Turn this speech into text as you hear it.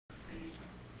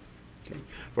Okay.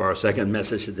 For our second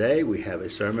message today, we have a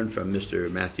sermon from Mr.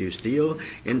 Matthew Steele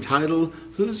entitled,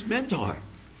 Who's Mentor?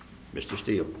 Mr.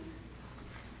 Steele.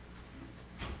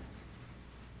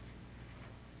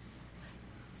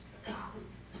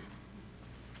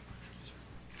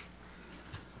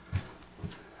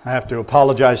 I have to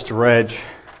apologize to Reg.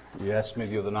 He asked me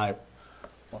the other night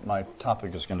what my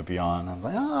topic is going to be on. I'm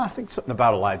like, I think something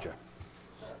about Elijah.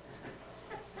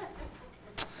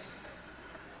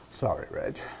 Sorry,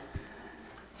 Reg.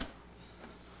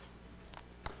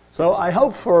 So I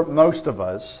hope for most of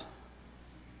us,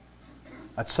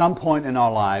 at some point in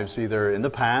our lives, either in the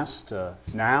past,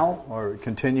 now, or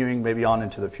continuing maybe on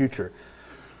into the future,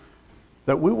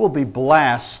 that we will be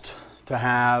blessed to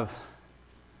have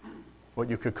what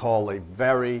you could call a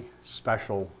very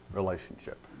special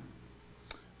relationship.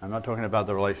 I'm not talking about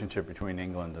the relationship between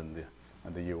England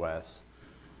and the U.S.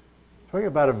 I'm talking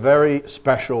about a very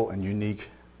special and unique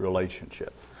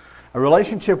relationship. A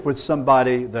relationship with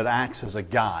somebody that acts as a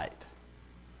guide.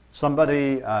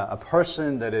 Somebody, a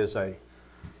person that is an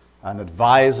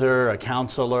advisor, a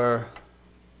counselor,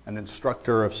 an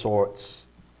instructor of sorts,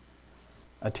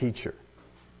 a teacher.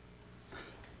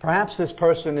 Perhaps this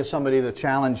person is somebody that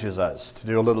challenges us to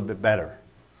do a little bit better.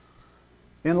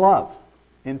 In love,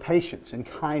 in patience, in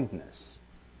kindness.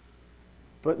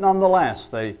 But nonetheless,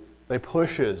 they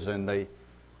push us and they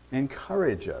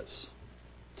encourage us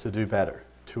to do better,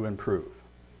 to improve.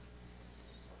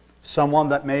 Someone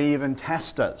that may even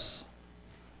test us,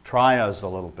 try us a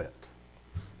little bit,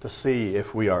 to see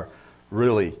if we are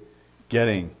really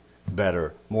getting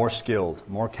better, more skilled,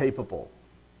 more capable,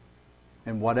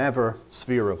 in whatever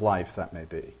sphere of life that may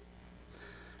be.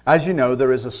 As you know,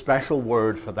 there is a special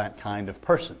word for that kind of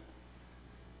person.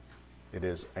 It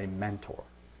is a mentor.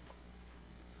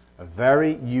 A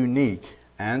very unique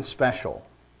and special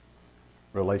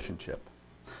relationship.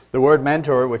 The word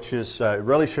mentor, which is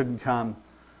really shouldn't come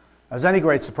as any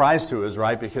great surprise to us,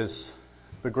 right? Because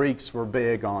the Greeks were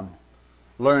big on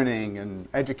learning and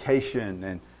education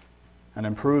and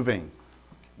improving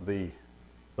the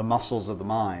muscles of the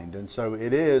mind. And so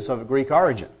it is of Greek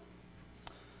origin.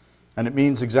 And it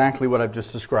means exactly what I've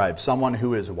just described. Someone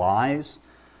who is wise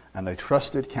and a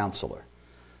trusted counselor,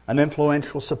 an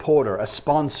influential supporter, a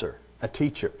sponsor, a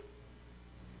teacher.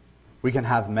 We can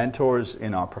have mentors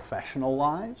in our professional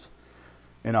lives,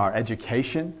 in our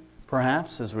education,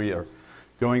 perhaps, as we are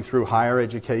going through higher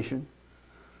education.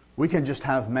 We can just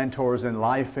have mentors in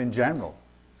life in general,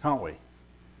 can't we?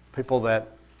 People that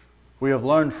we have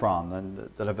learned from and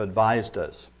that have advised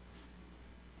us.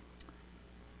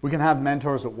 We can have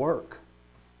mentors at work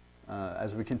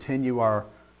as we continue our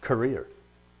career.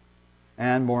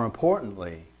 And more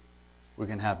importantly, we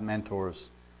can have mentors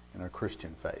in our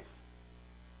Christian faith.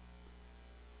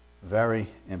 Very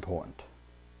important.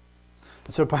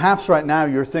 And so perhaps right now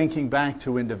you're thinking back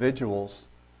to individuals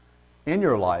in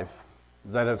your life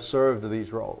that have served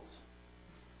these roles,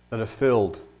 that have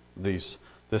filled this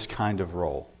kind of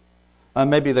role.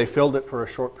 Maybe they filled it for a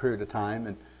short period of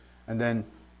time, and then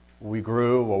we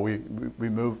grew, or we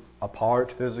moved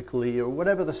apart physically, or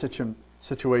whatever the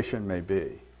situation may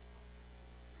be.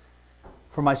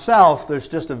 For myself, there's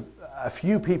just a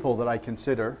few people that I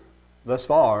consider thus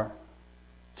far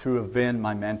to have been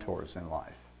my mentors in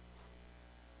life.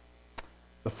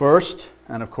 The first,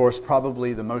 and of course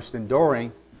probably the most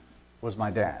enduring, was my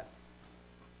dad.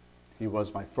 He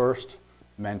was my first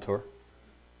mentor.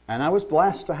 And I was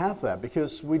blessed to have that,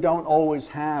 because we don't always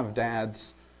have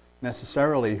dads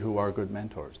necessarily who are good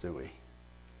mentors, do we?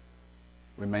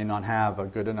 We may not have a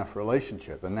good enough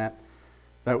relationship, and that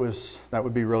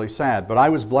would be really sad. But I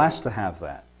was blessed to have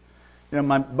that. You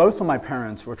know, both of my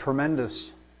parents were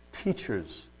tremendous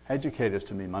teachers, educators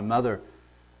to me. My mother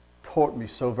taught me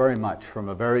so very much from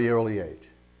a very early age.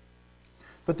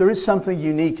 But there is something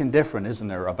unique and different, isn't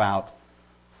there, about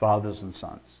fathers and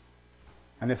sons.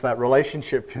 And if that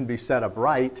relationship can be set up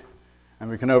right, and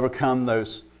we can overcome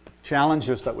those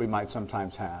challenges that we might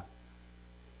sometimes have,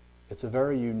 it's a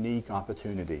very unique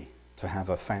opportunity to have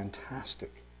a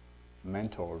fantastic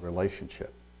mentor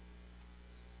relationship.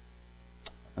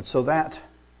 And so that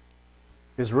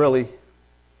is really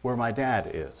where my dad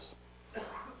is.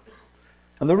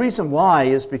 And the reason why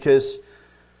is because,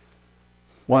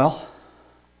 well,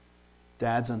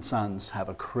 dads and sons have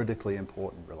a critically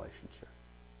important relationship.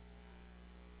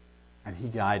 And he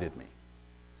guided me.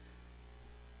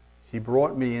 He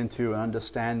brought me into an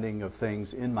understanding of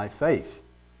things in my faith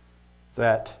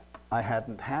that I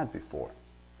hadn't had before.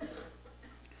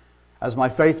 As my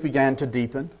faith began to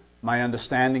deepen, my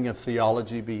understanding of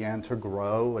theology began to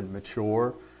grow and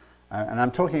mature. And I'm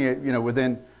talking,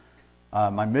 within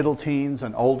my middle teens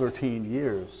and older teen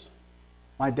years,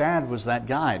 My dad was that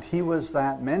guide. He was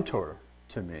that mentor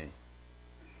to me.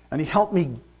 And he helped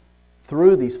me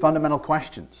through these fundamental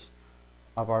questions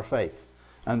of our faith.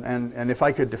 And if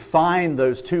I could define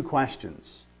those two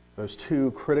questions, those two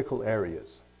critical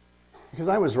areas, because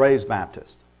I was raised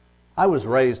Baptist. I was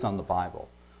raised on the Bible.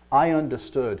 I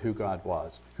understood who God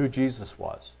was, who Jesus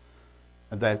was,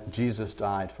 and that Jesus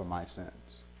died for my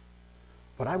sins.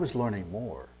 But I was learning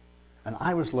more. And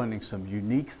I was learning some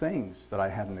unique things that I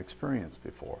hadn't experienced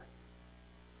before.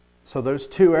 So those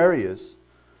two areas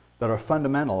that are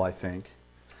fundamental, I think,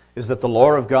 is that the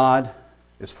law of God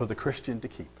is for the Christian to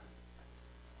keep.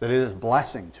 That it is a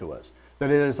blessing to us.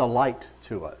 That it is a light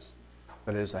to us.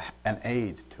 That it is an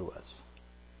aid to us.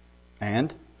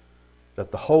 And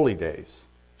that the holy days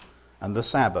and the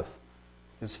Sabbath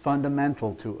is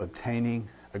fundamental to obtaining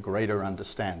a greater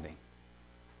understanding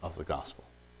of the gospel.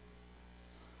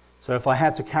 So if I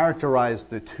had to characterize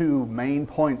the two main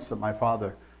points that my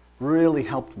father really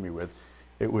helped me with,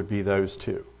 it would be those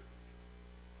two.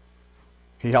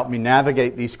 He helped me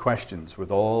navigate these questions with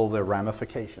all their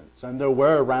ramifications. And there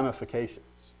were ramifications,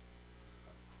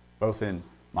 both in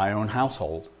my own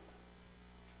household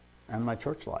and my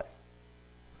church life.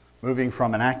 Moving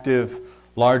from an active,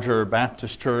 larger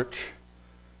Baptist church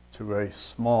to a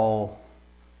small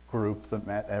group that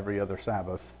met every other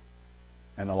Sabbath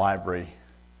in a library,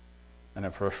 and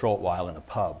then for a short while in a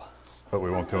pub, but we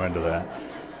won't go into that.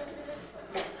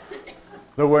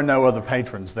 There were no other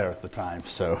patrons there at the time,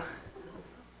 so.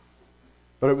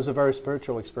 But it was a very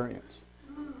spiritual experience.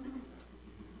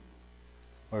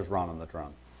 Where's Ron on the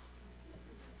drum?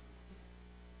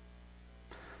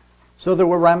 So there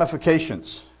were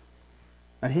ramifications,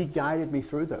 and he guided me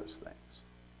through those things.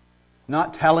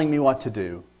 Not telling me what to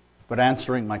do, but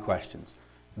answering my questions,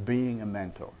 being a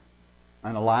mentor,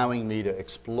 and allowing me to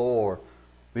explore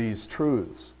these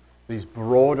truths, these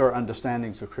broader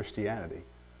understandings of Christianity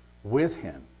with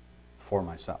him for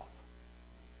myself.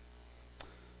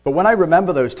 But when I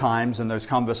remember those times and those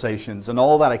conversations and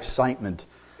all that excitement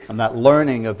and that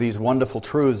learning of these wonderful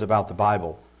truths about the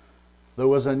Bible, there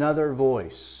was another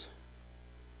voice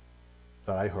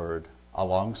that I heard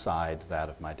alongside that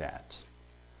of my dad's.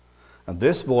 And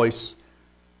this voice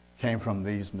came from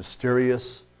these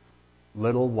mysterious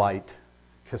little white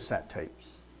cassette tapes.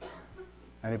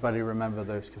 Anybody remember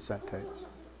those cassette tapes?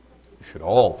 You should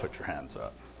all put your hands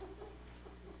up.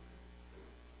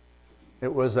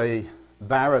 It was a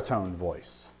baritone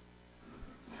voice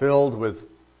filled with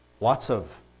lots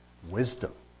of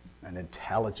wisdom and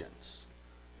intelligence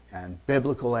and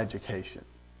biblical education,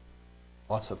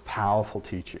 lots of powerful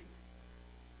teaching.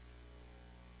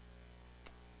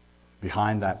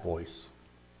 Behind that voice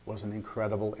was an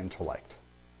incredible intellect,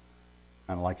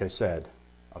 and like I said,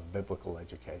 of biblical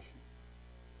education.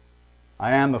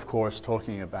 I am, of course,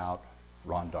 talking about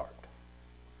Ron Dart.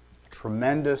 A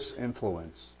tremendous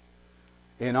influence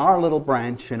in our little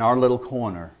branch, in our little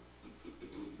corner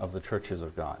of the churches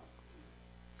of God.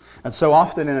 And so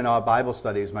often in our Bible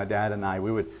studies, my dad and I,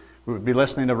 we would be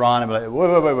listening to Ron and be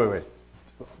like, wait.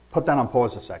 Put that on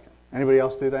pause a second. Anybody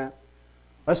else do that?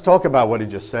 Let's talk about what he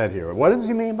just said here. What did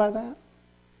he mean by that?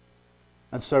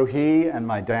 And so he and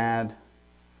my dad,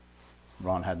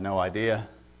 Ron had no idea,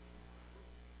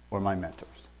 were my mentors.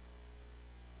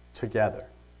 Together,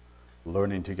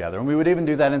 learning together. And we would even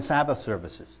do that in Sabbath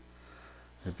services.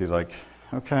 It'd be like,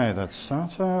 okay, that's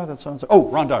so-and-so, that's so-and-so. Oh,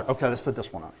 Ron Dart. Okay, let's put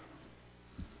this one on.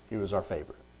 He was our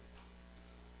favorite.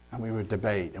 And we would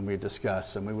debate, and we'd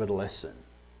discuss, and we would listen,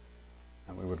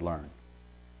 and we would learn.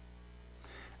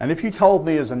 And if you told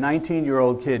me as a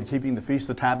 19-year-old kid keeping the Feast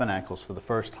of Tabernacles for the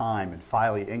first time in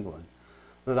Filey, England,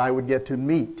 that I would get to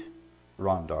meet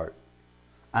Ron Dart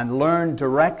and learn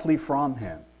directly from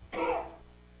him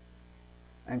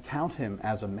and count him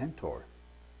as a mentor,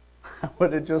 I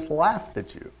would have just laughed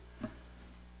at you.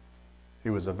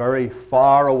 He was a very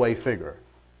far-away figure.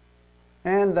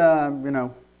 And,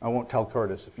 I won't tell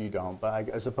Curtis if you don't,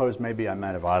 but I suppose maybe I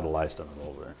might have idolized him a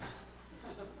little bit.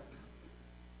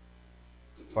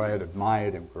 Or I had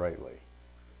admired him greatly.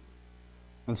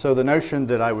 And so the notion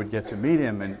that I would get to meet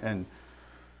him and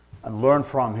learn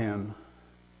from him,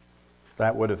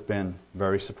 that would have been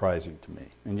very surprising to me.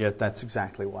 And yet that's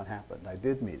exactly what happened. I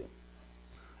did meet him.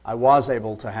 I was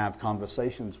able to have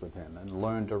conversations with him and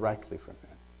learn directly from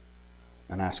him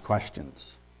and ask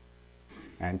questions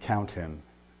and count him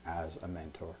as a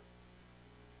mentor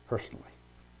personally.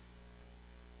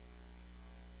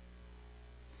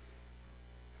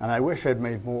 And I wish I'd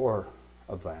made more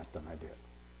of that than I did.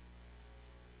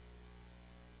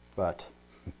 But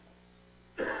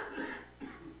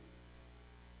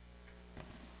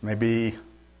maybe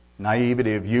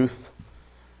naivety of youth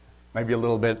maybe a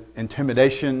little bit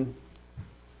intimidation.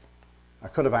 I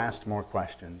could have asked more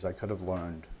questions. I could have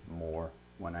learned more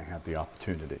when I had the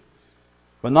opportunity.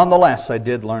 But nonetheless, I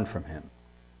did learn from him.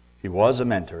 He was a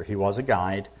mentor. He was a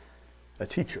guide, a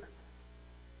teacher.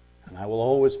 And I will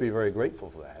always be very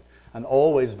grateful for that, and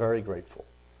always very grateful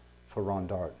for Ron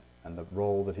Darden and the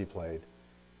role that he played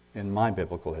in my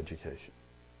biblical education.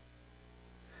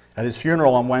 At his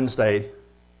funeral on Wednesday,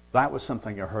 that was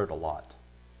something I heard a lot,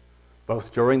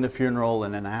 both during the funeral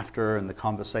and then after, and the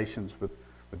conversations with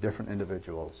different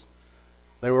individuals.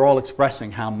 They were all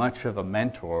expressing how much of a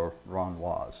mentor Ron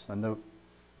was. And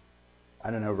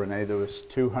I don't know, Renee, there was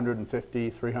 250,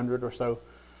 300 or so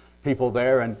people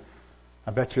there, and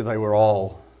I bet you they were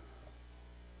all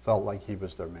felt like he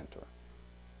was their mentor.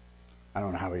 I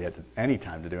don't know how he had any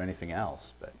time to do anything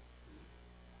else, but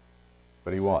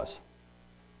he was.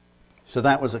 So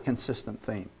that was a consistent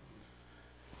theme.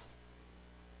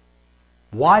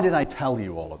 Why did I tell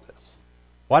you all of this?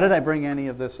 Why did I bring any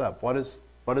of this up? What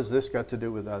has this got to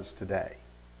do with us today?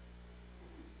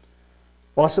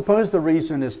 Well, I suppose the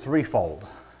reason is threefold,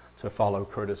 to follow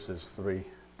Curtis's 3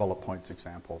 bullet points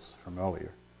examples from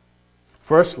earlier.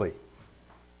 Firstly,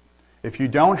 if you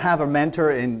don't have a mentor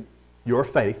in your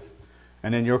faith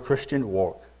and in your Christian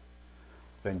walk,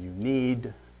 then you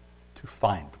need to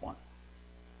find one.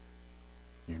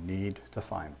 You need to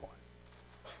find one.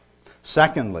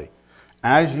 Secondly,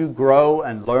 as you grow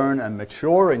and learn and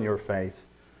mature in your faith,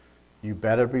 you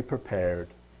better be prepared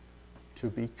to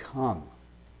become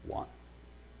one,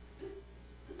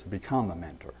 to become a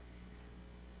mentor.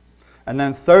 And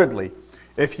then thirdly,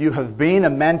 if you have been a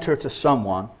mentor to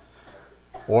someone,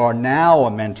 or are now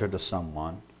a mentor to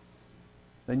someone,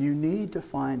 then you need to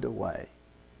find a way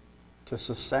to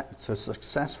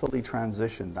successfully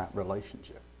transition that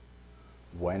relationship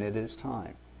when it is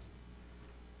time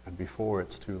and before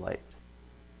it's too late.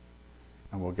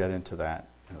 And we'll get into that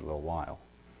in a little while.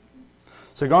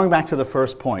 So going back to the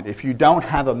first point, if you don't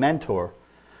have a mentor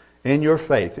in your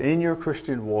faith, in your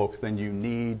Christian walk, then you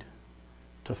need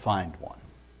to find one.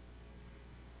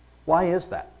 Why is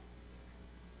that?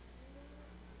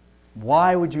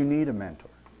 Why would you need a mentor?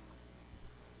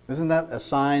 Isn't that a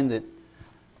sign that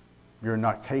you're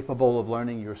not capable of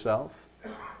learning yourself?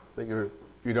 That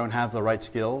you don't have the right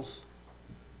skills?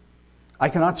 I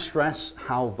cannot stress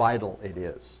how vital it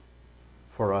is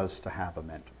for us to have a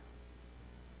mentor.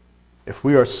 If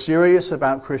we are serious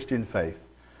about Christian faith,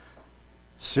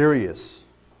 serious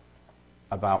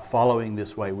about following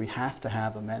this way, we have to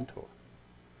have a mentor.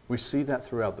 We see that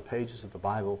throughout the pages of the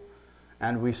Bible,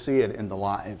 and we see it in the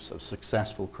lives of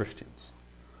successful Christians,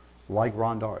 like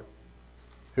Ron Darden,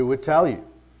 who would tell you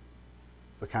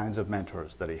the kinds of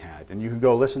mentors that he had. And you can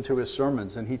go listen to his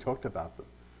sermons, and he talked about them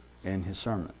in his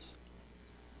sermons.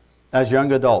 As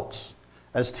young adults,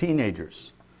 as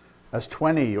teenagers, as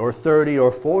 20 or 30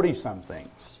 or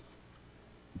 40-somethings,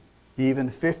 even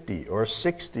 50 or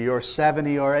 60 or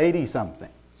 70 or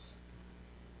 80-somethings,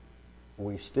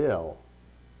 we still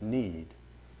need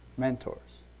mentors,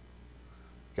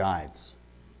 guides,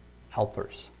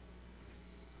 helpers.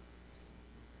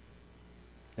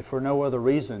 If for no other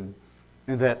reason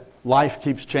than that life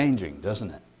keeps changing, doesn't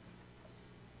it?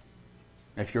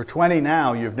 If you're 20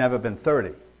 now, you've never been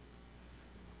 30.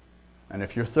 And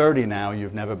if you're 30 now,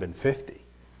 you've never been 50.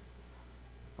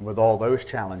 And with all those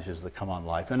challenges that come on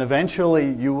life. And eventually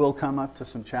you will come up to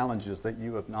some challenges that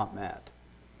you have not met.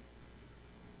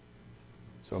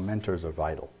 So mentors are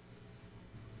vital.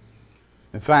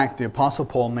 In fact, the Apostle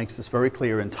Paul makes this very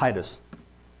clear in Titus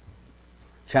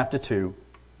chapter 2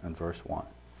 and verse 1.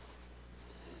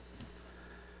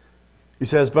 He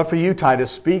says, "But for you,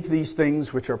 Titus, speak these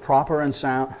things which are proper and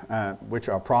sound, which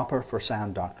are proper for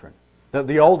sound doctrine, that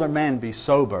the older men be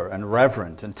sober and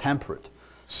reverent and temperate,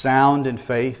 sound in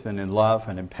faith and in love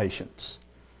and in patience.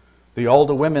 The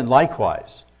older women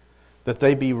likewise, that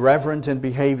they be reverent in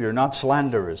behavior, not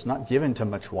slanderers, not given to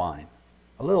much wine."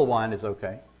 A little wine is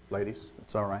okay, ladies,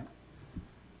 it's all right.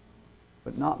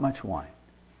 But not much wine.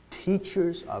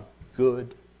 Teachers of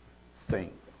good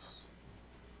things.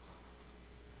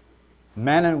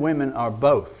 Men and women are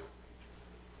both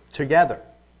together.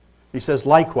 He says,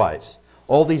 likewise,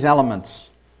 all these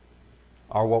elements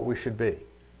are what we should be.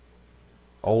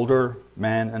 Older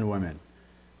men and women.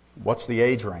 What's the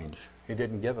age range? He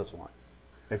didn't give us one.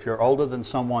 If you're older than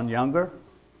someone younger,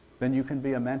 then you can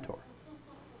be a mentor.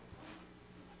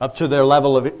 Up to their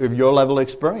level of your level of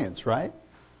experience, right?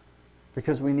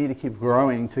 Because we need to keep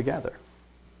growing together.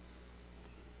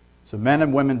 So men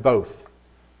and women both.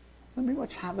 Let me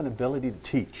much have an ability to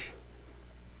teach.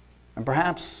 And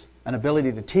perhaps an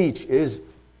ability to teach is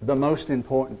the most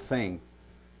important thing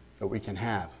that we can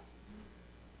have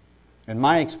In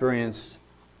my experience,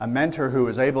 a mentor who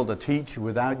is able to teach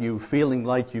without you feeling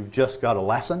like you've just got a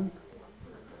lesson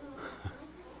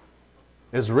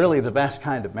is really the best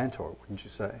kind of mentor, wouldn't you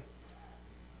say?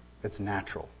 It's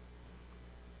natural.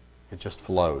 It just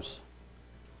flows.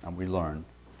 And we learn.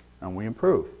 And we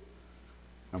improve.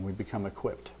 And we become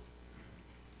equipped.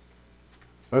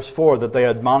 Verse 4, that they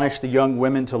admonish the young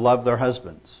women to love their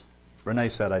husbands. Renee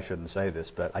said I shouldn't say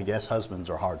this, but I guess husbands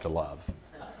are hard to love.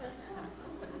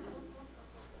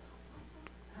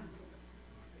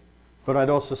 But I'd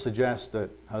also suggest that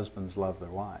husbands love their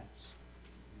wives,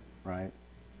 right?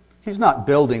 He's not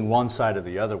building one side or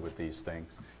the other with these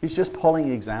things. He's just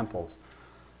pulling examples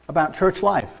about church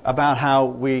life, about how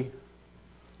we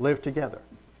live together,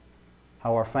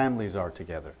 how our families are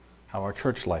together, how our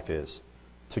church life is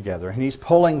together. And he's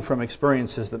pulling from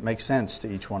experiences that make sense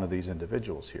to each one of these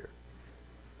individuals here.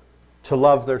 To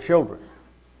love their children.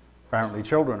 Apparently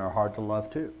children are hard to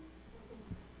love too.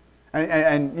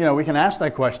 And you know, we can ask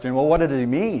that question, well, what did he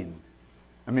mean?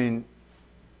 I mean,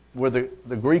 were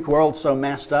the Greek world so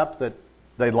messed up that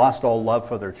they lost all love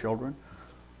for their children?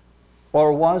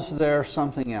 Or was there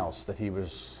something else that he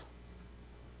was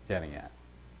getting at?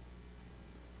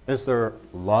 Is there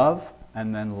love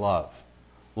and then love?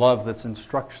 Love that's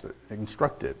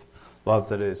instructive. Love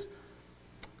that is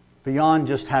beyond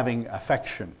just having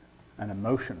affection and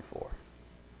emotion for,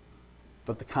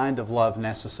 but the kind of love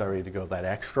necessary to go that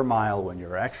extra mile when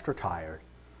you're extra tired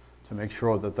to make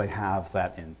sure that they have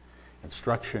that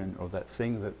instruction or that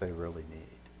thing that they really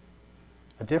need.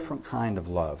 A different kind of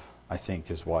love, I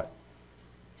think, is what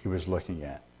he was looking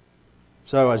at.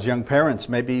 So as young parents,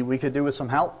 maybe we could do with some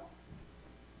help.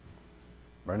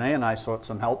 Renee and I sought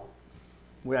some help.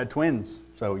 We had twins,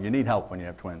 so you need help when you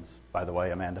have twins, by the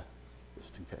way, Amanda,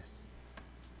 just in case.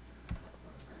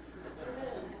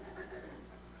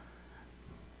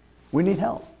 We need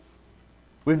help.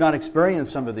 We've not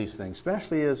experienced some of these things,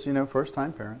 especially as,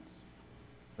 first-time parents.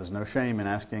 There's no shame in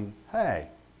asking, hey,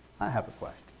 I have a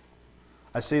question.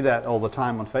 I see that all the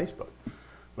time on Facebook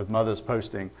with mothers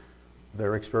posting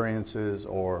their experiences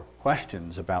or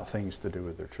questions about things to do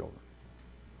with their children.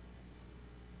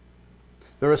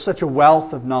 There is such a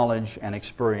wealth of knowledge and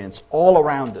experience all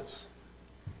around us,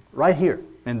 right here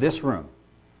in this room,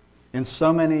 in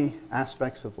so many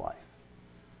aspects of life.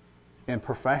 In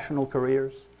professional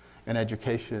careers, in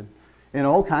education, in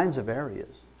all kinds of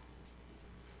areas.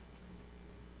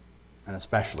 And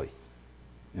especially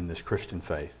in this Christian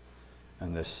faith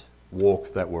and this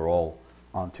walk that we're all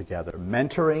on together.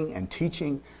 Mentoring and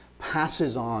teaching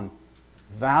passes on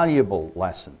valuable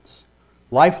lessons,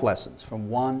 life lessons from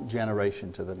one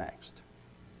generation to the next.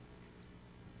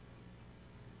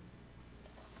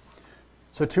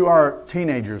 So to our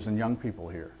teenagers and young people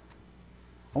here,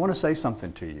 I want to say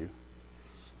something to you.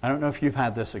 I don't know if you've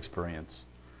had this experience.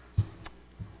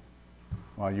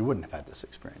 Well, you wouldn't have had this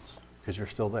experience because you're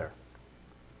still there.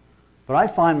 But I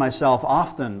find myself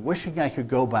often wishing I could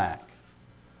go back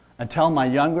and tell my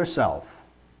younger self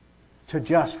to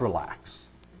just relax,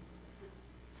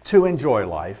 to enjoy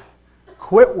life,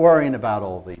 quit worrying about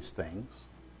all these things.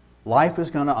 Life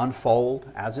is going to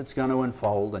unfold as it's going to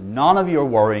unfold, and none of your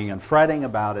worrying and fretting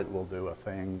about it will do a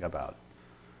thing about it.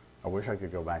 I wish I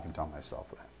could go back and tell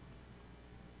myself that.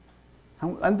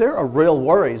 And there are real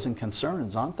worries and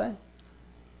concerns, aren't they?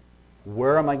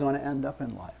 Where am I going to end up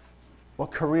in life? What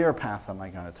career path am I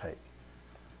going to take?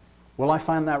 Will I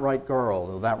find that right girl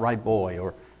or that right boy?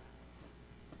 Or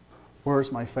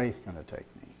where's my faith going to take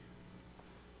me?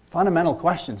 Fundamental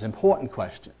questions, important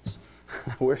questions.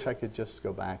 I wish I could just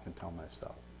go back and tell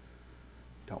myself,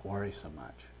 don't worry so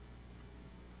much.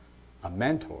 A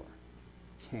mentor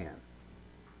can.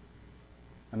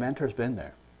 A mentor's been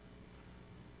there.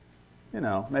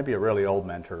 Maybe a really old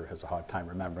mentor has a hard time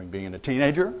remembering being a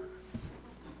teenager.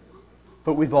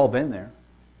 But we've all been there.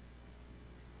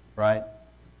 Right?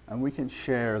 And we can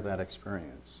share that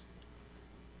experience.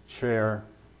 Share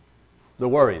the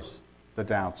worries, the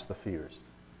doubts, the fears,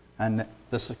 and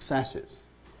the successes,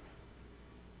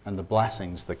 and the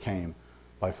blessings that came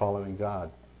by following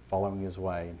God, following His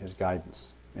way and His guidance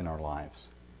in our lives.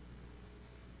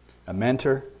 A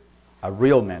mentor, a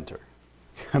real mentor,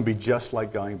 can be just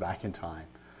like going back in time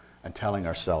and telling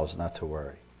ourselves not to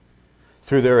worry.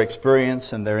 Through their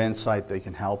experience and their insight, they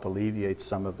can help alleviate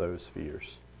some of those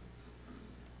fears.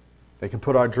 They can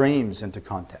put our dreams into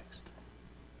context.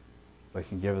 They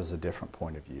can give us a different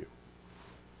point of view.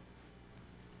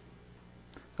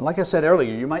 And like I said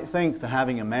earlier, you might think that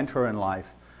having a mentor in life,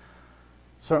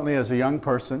 certainly as a young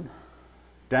person,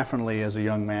 definitely as a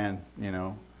young man,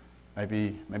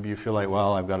 maybe you feel like,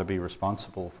 well, I've got to be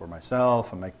responsible for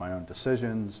myself and make my own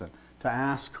decisions, and to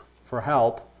ask for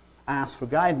help, ask for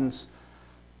guidance,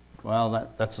 well,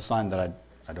 that's a sign that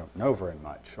I don't know very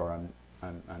much, or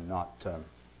I'm not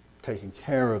taking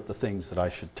care of the things that I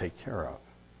should take care of.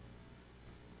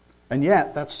 And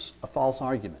yet, that's a false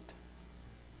argument.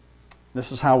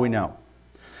 This is how we know.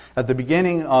 At the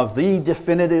beginning of the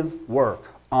definitive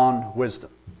work on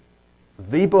wisdom,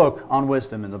 the book on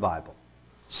wisdom in the Bible,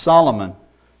 Solomon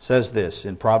says this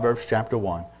in Proverbs chapter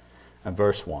 1 and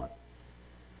verse 1.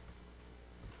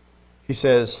 He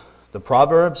says, "The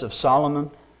Proverbs of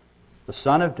Solomon, the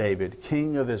son of David,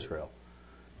 king of Israel,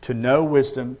 to know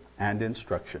wisdom and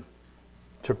instruction,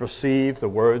 to perceive the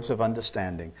words of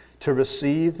understanding, to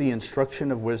receive the instruction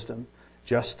of wisdom,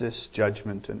 justice,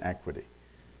 judgment, and equity,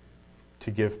 to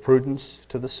give prudence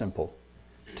to the simple,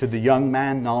 to the young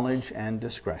man knowledge and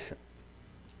discretion.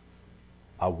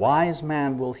 A wise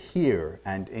man will hear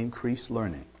and increase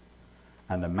learning,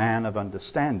 and the man of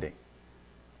understanding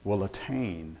will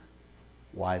attain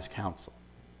wise counsel."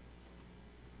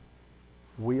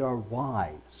 We are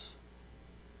wise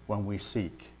when we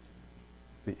seek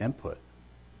the input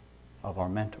of our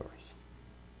mentors.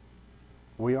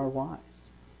 We are wise.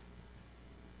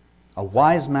 A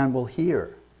wise man will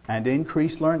hear and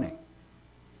increase learning,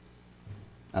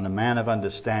 and a man of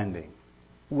understanding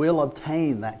will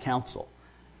obtain that counsel,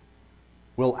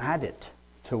 will add it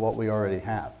to what we already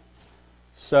have.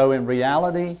 So in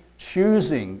reality,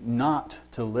 choosing not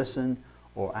to listen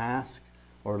or ask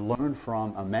or learn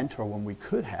from a mentor when we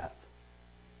could have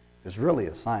is really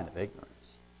a sign of ignorance.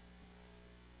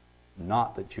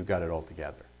 Not that you got it all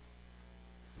together.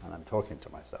 And I'm talking to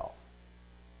myself.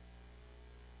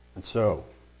 And so,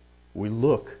 we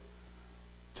look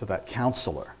to that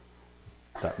counselor,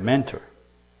 that mentor,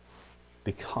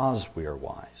 because we are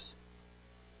wise.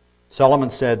 Solomon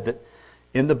said that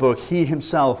in the book he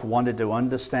himself wanted to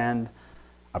understand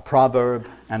a proverb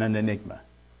and an enigma,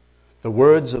 the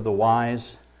words of the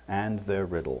wise and their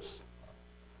riddles.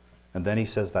 And then he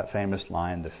says that famous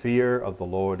line, "The fear of the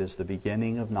Lord is the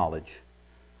beginning of knowledge,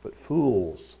 but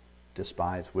fools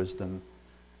despise wisdom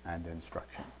and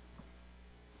instruction."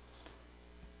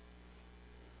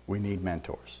 We need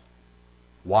mentors,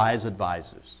 wise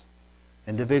advisors,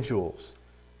 individuals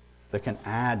that can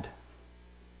add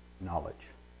knowledge,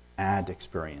 add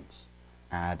experience,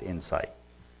 add insight.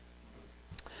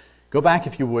 Go back,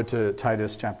 if you would, to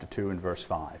Titus chapter 2 and verse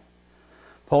 5.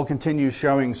 Paul continues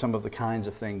showing some of the kinds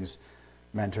of things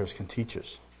mentors can teach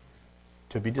us.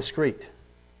 To be discreet,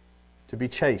 to be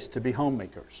chaste, to be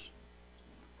homemakers.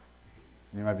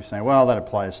 You might be saying, well, that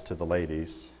applies to the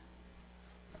ladies.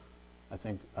 I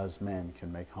think us men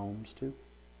can make homes too,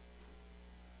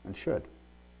 and should.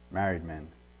 Married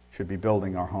men should be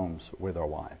building our homes with our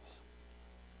wives.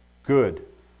 Good,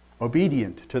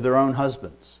 obedient to their own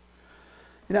husbands.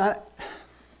 You know,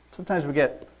 sometimes we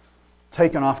get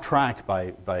taken off track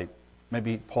by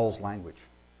maybe Paul's language.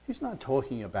 He's not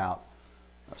talking about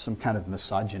some kind of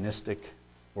misogynistic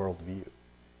worldview.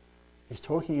 He's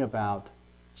talking about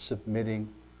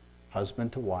submitting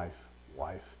husband to wife,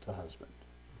 wife to husband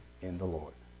in the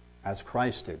Lord, as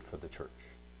Christ did for the church.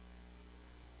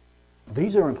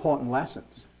 These are important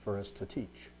lessons for us to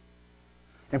teach.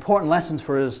 Important lessons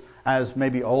for us as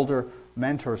maybe older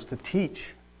mentors to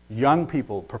teach young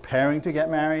people preparing to get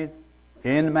married,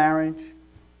 in marriage.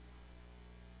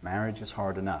 Marriage is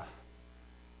hard enough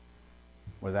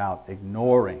without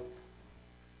ignoring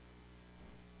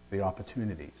the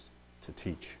opportunities to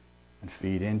teach and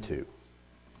feed into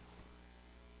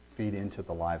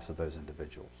the lives of those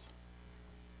individuals.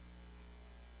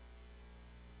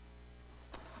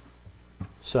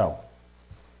 So,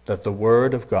 that the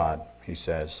word of God, he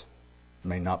says,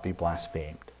 may not be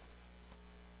blasphemed.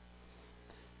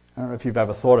 I don't know if you've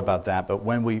ever thought about that, but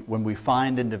when we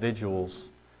find individuals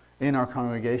in our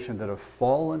congregation that have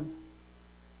fallen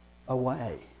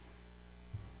away,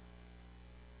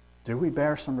 do we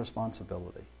bear some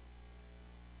responsibility?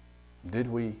 Did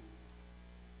we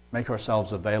make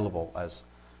ourselves available as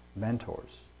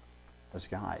mentors, as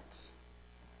guides,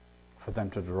 for them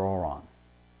to draw on?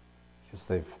 Because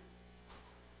they've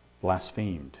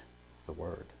blasphemed the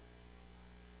word.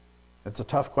 It's a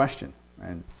tough question,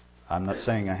 and I'm not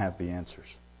saying I have the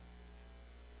answers.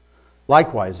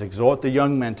 Likewise, exhort the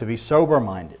young men to be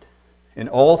sober-minded, in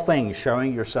all things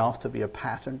showing yourself to be a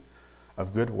pattern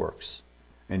of good works,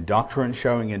 in doctrine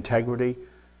showing integrity,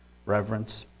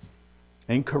 reverence,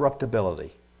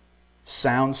 incorruptibility,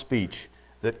 sound speech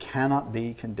that cannot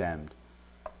be condemned,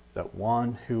 that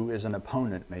one who is an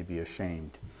opponent may be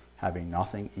ashamed, having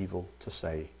nothing evil to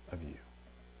say of you.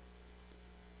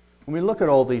 When we look at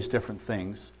all these different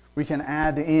things, we can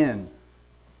add in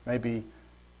maybe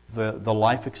the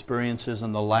life experiences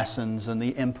and the lessons and the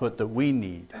input that we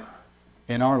need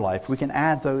in our life, we can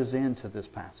add those into this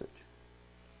passage.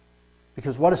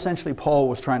 Because what essentially Paul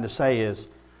was trying to say is,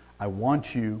 I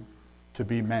want you to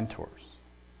be mentors.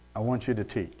 I want you to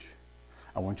teach.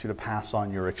 I want you to pass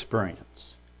on your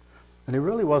experience. And he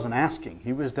really wasn't asking.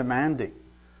 He was demanding.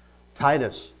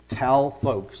 Titus, tell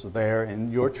folks there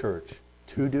in your church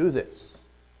to do this.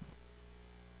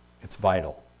 It's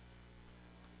vital.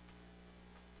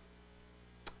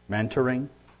 Mentoring,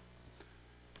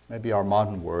 maybe our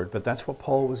modern word, but that's what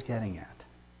Paul was getting at.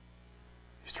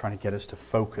 He's trying to get us to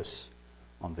focus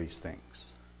on these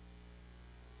things.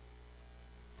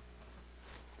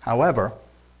 However,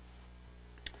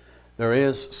 there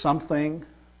is something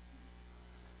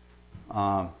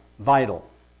vital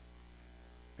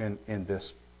in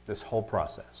this whole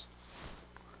process.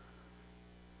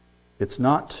 It's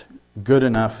not good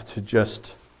enough to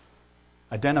just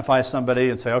identify somebody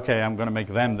and say, okay, I'm going to make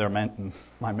them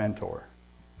my mentor.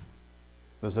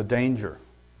 There's a danger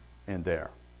in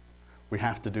there. We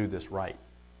have to do this right.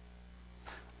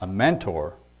 A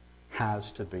mentor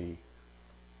has to be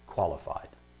qualified,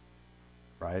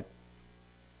 right?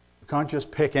 We can't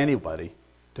just pick anybody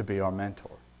to be our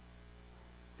mentor.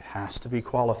 It has to be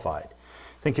qualified.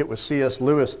 I think it was C.S.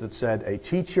 Lewis that said, a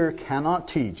teacher cannot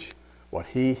teach what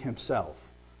he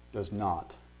himself does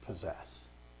not possess.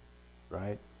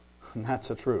 Right? And that's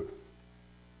the truth.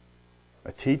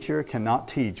 A teacher cannot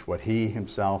teach what he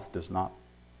himself does not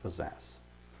possess.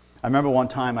 I remember one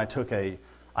time I took a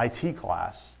IT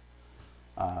class,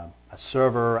 a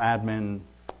server admin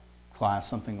class,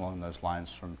 something along those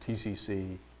lines from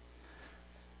TCC,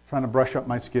 trying to brush up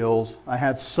my skills. I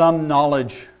had some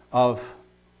knowledge of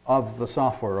the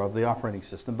software, of the operating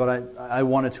system, but I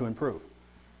wanted to improve.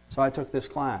 So I took this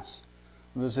class.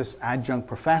 There was this adjunct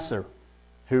professor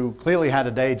who clearly had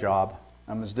a day job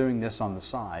and was doing this on the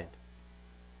side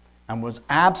and was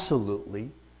absolutely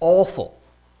awful.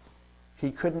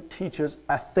 He couldn't teach us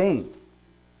a thing.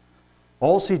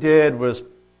 All he did was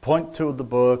point to the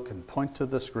book and point to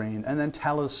the screen and then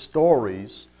tell us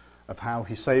stories of how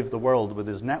he saved the world with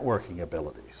his networking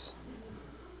abilities.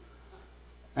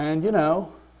 And, you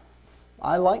know,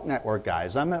 I like network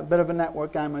guys. I'm a bit of a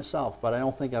network guy myself, but I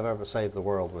don't think I've ever saved the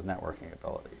world with networking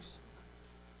abilities.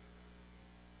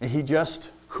 He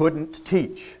just couldn't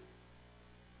teach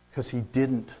because he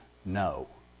didn't know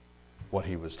what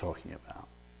he was talking about.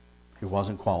 He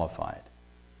wasn't qualified.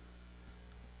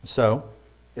 So,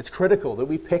 it's critical that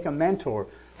we pick a mentor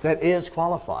that is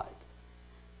qualified.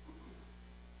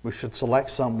 We should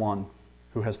select someone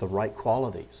who has the right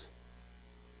qualities.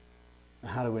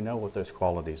 How do we know what those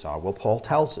qualities are? Well, Paul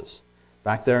tells us.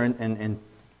 Back there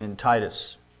in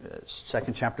Titus,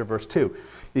 2nd chapter, verse 2.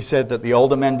 He said that the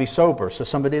older men be sober. So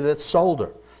somebody that's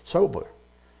sober,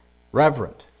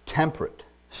 reverent, temperate,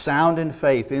 sound in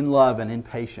faith, in love, and in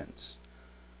patience.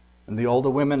 And the older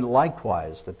women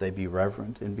likewise, that they be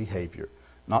reverent in behavior,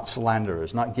 not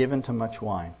slanderers, not given to much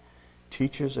wine,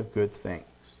 teachers of good things.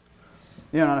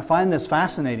 You know, and I find this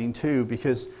fascinating too,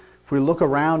 because if we look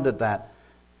around at that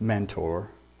mentor,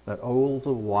 that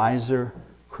older, wiser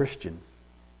Christian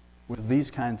with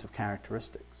these kinds of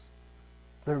characteristics,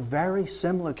 they're very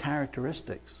similar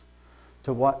characteristics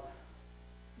to what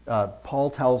Paul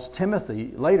tells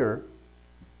Timothy later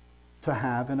to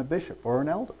have in a bishop or an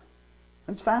elder.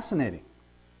 And it's fascinating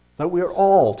that we are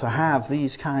all to have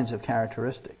these kinds of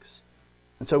characteristics.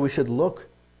 And so we should look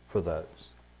for those.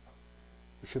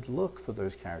 We should look for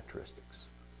those characteristics.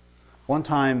 One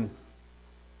time,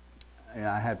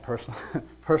 I had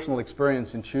personal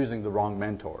experience in choosing the wrong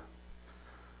mentor.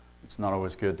 It's not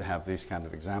always good to have these kind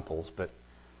of examples, but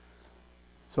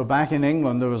so back in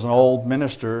England, there was an old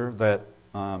minister that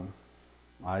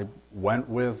I went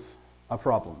with a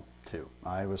problem to.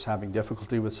 I was having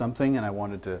difficulty with something, and I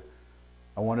wanted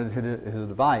his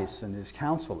advice and his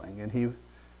counseling. And he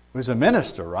was a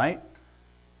minister, right?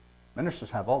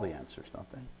 Ministers have all the answers,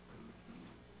 don't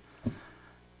they?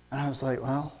 And I was like,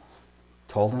 well,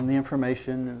 told him the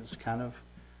information. It was kind of,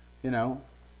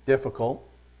 difficult.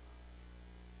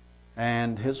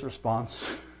 And his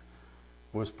response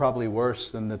was probably worse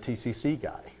than the TCC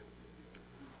guy.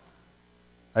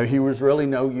 He was really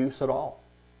no use at all.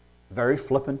 Very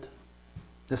flippant,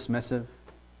 dismissive,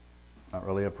 not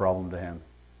really a problem to him.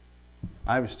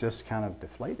 I was just kind of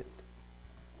deflated.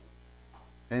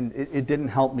 And it didn't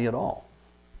help me at all.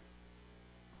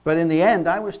 But in the end,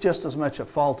 I was just as much at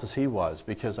fault as he was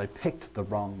because I picked the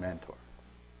wrong mentor.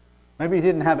 Maybe he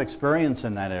didn't have experience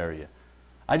in that area.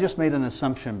 I just made an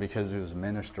assumption because he was a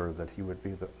minister that he would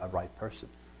be a right person.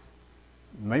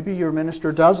 Maybe your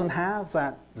minister doesn't have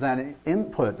that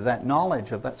input, that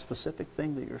knowledge of that specific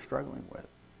thing that you're struggling with.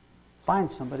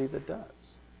 Find somebody that does.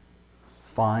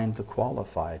 Find the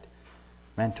qualified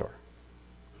mentor.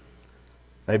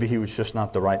 Maybe he was just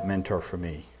not the right mentor for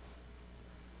me.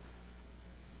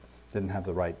 Didn't have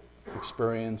the right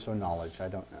experience or knowledge, I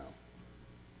don't know.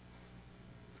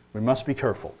 We must be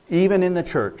careful, even in the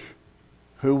church,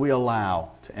 who we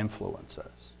allow to influence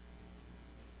us,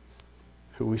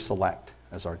 who we select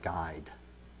as our guide,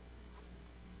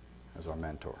 as our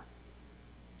mentor.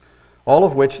 All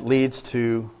of which leads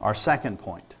to our second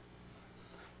point,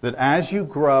 that as you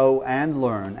grow and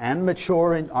learn and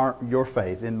mature in your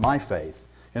faith, in my faith,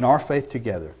 in our faith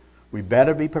together, we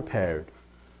better be prepared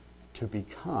to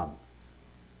become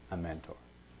a mentor.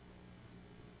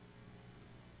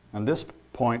 And this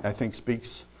point, I think,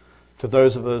 speaks to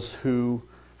those of us who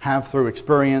have, through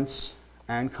experience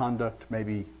and conduct,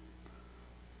 maybe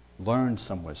learned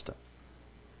some wisdom.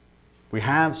 We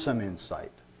have some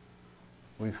insight.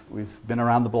 We've been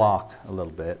around the block a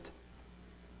little bit,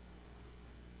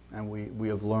 and we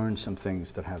have learned some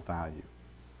things that have value.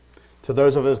 To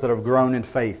those of us that have grown in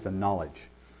faith and knowledge,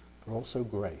 but also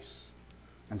grace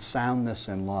and soundness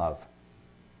in love,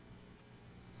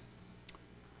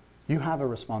 you have a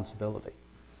responsibility.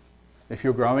 If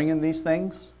you're growing in these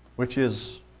things, which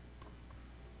is,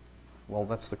 well,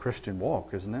 that's the Christian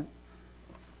walk, isn't it?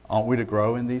 Aren't we to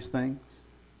grow in these things?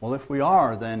 Well, if we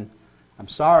are, then I'm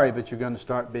sorry, but you're going to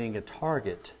start being a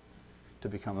target to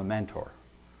become a mentor,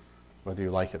 whether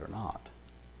you like it or not.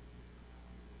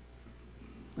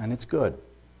 And it's good.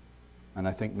 And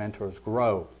I think mentors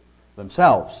grow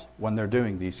themselves when they're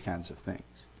doing these kinds of things.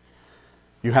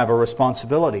 You have a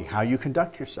responsibility, how you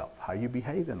conduct yourself, how you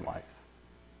behave in life,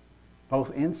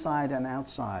 both inside and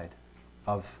outside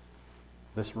of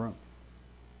this room.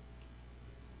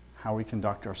 How we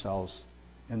conduct ourselves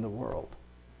in the world,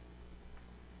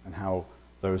 and how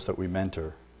those that we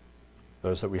mentor,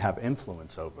 those that we have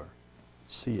influence over,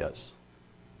 see us,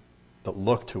 that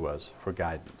look to us for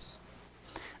guidance.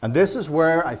 And this is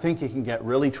where I think it can get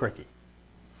really tricky,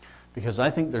 because I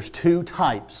think there's two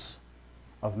types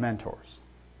of mentors.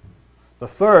 The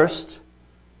first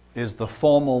is the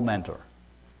formal mentor.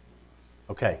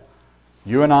 Okay,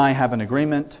 you and I have an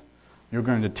agreement. You're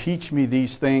going to teach me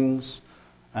these things,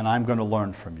 and I'm going to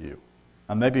learn from you.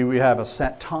 And maybe we have a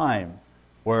set time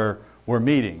where we're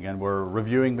meeting and we're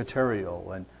reviewing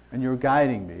material, and you're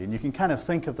guiding me. And you can kind of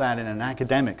think of that in an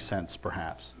academic sense,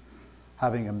 perhaps,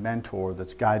 having a mentor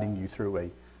that's guiding you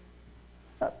through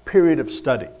a period of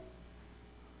study.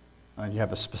 And you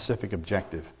have a specific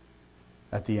objective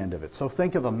at the end of it. So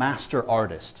think of a master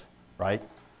artist, right,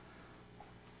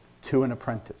 to an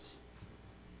apprentice.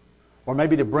 Or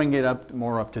maybe to bring it up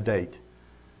more up to date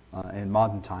in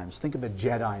modern times, think of a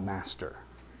Jedi master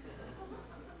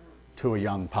to a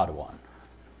young Padawan.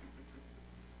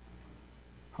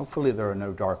 Hopefully there are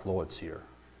no Dark Lords here.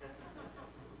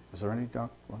 Is there any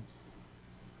Dark Lords?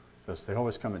 Because they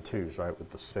always come in twos, right,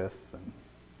 with the Sith.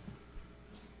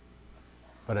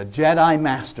 But a Jedi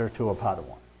master to a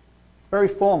Padawan. Very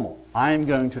formal. I'm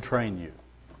going to train you,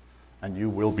 and you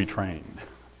will be trained.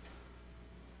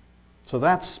 So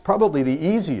that's probably the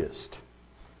easiest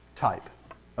type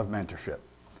of mentorship.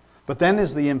 But then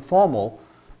is the informal,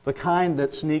 the kind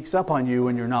that sneaks up on you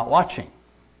when you're not watching.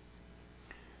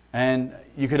 And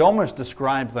you could almost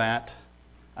describe that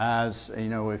as, you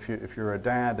know, if you're a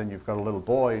dad and you've got a little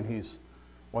boy and he's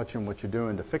watching what you're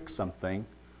doing to fix something,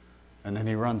 and then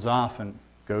he runs off and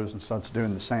goes and starts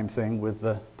doing the same thing with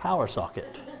the power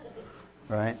socket,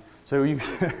 right? So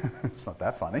it's not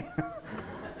that funny.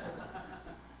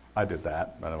 I did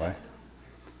that, by the way.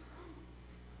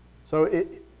 So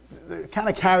it kind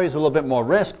of carries a little bit more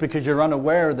risk because you're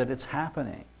unaware that it's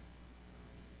happening.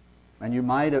 And you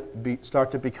might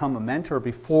start to become a mentor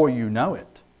before you know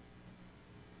it.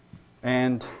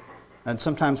 And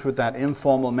sometimes with that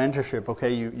informal mentorship,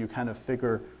 okay, you kind of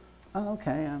figure, oh,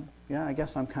 okay, I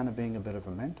guess I'm kind of being a bit of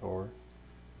a mentor.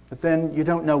 But then you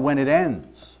don't know when it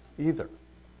ends either.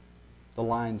 The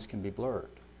lines can be blurred.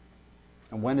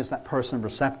 And when is that person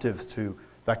receptive to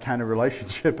that kind of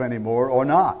relationship anymore or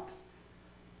not?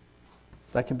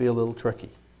 That can be a little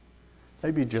tricky.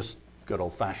 Maybe just good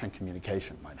old-fashioned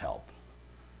communication might help.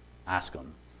 Ask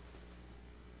them.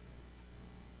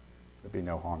 There'd be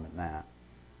no harm in that.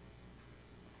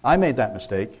 I made that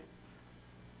mistake.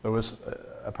 There was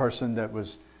a person that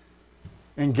was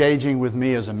engaging with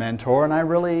me as a mentor, and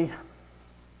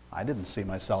I didn't see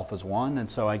myself as one, and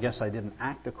so I guess I didn't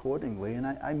act accordingly, and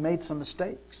I made some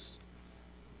mistakes.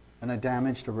 And I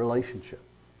damaged a relationship.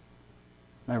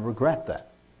 And I regret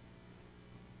that.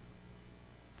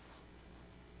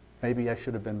 Maybe I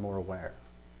should have been more aware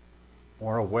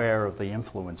of the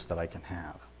influence that I can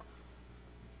have.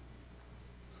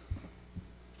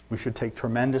 We should take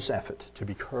tremendous effort to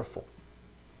be careful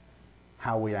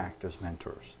how we act as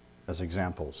mentors, as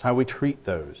examples, how we treat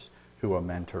those who are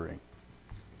mentoring,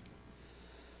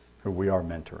 who we are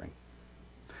mentoring,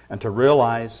 and to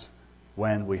realize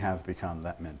when we have become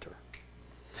that mentor.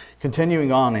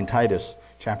 Continuing on in Titus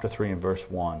chapter 3 and verse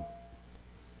 1,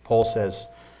 Paul says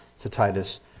to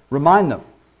Titus, remind them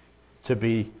to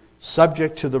be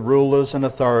subject to the rulers and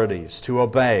authorities, to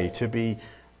obey, to be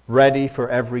ready for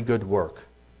every good work,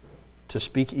 to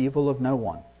speak evil of no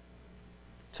one,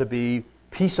 to be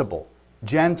peaceable,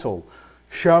 gentle,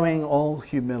 showing all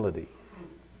humility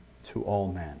to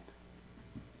all men.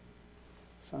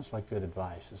 Sounds like good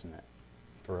advice, isn't it,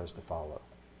 for us to follow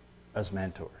as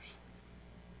mentors?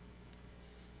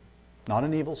 Not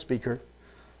an evil speaker,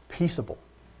 peaceable,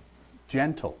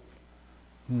 gentle,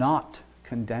 not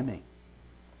condemning.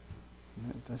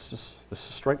 This is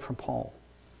straight from Paul.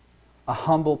 A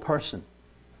humble person,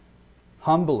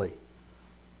 humbly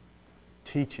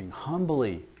teaching,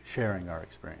 humbly sharing our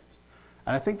experience.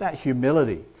 And I think that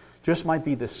humility just might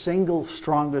be the single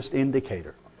strongest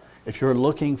indicator, if you're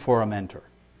looking for a mentor,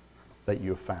 that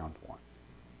you've found one.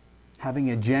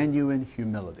 Having a genuine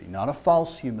humility, not a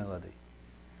false humility,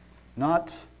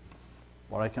 not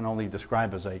what I can only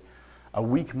describe as a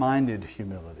weak-minded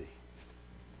humility,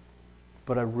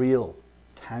 but a real,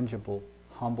 tangible,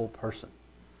 humble person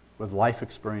with life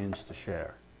experience to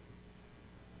share,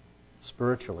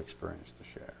 spiritual experience to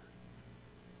share.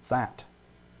 That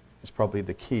is probably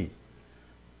the key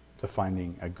to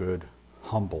finding a good,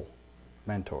 humble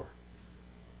mentor.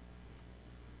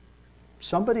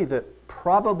 Somebody that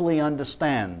probably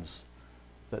understands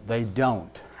that they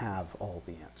don't have all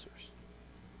the answers,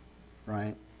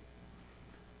 right?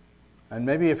 And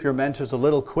maybe if your mentor's a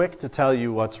little quick to tell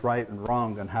you what's right and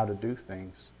wrong and how to do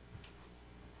things,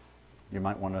 you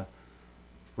might want to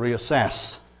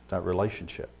reassess that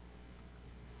relationship.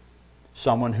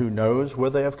 Someone who knows where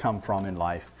they have come from in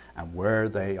life and where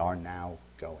they are now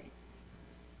going.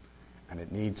 And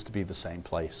it needs to be the same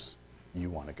place you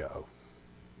want to go.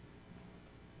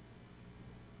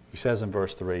 He says in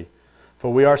verse 3,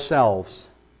 for we ourselves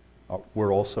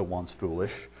were also once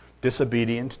foolish,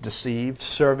 disobedient, deceived,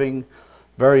 serving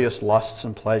various lusts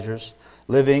and pleasures,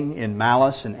 living in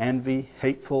malice and envy,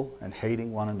 hateful and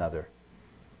hating one another.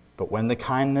 But when the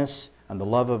kindness and the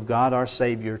love of God our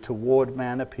Savior toward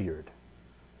man appeared,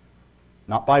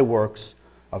 not by works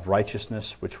of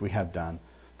righteousness which we have done,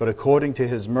 but according to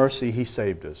His mercy He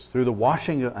saved us, through the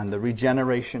washing and the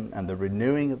regeneration and the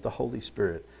renewing of the Holy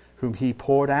Spirit, whom He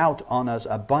poured out on us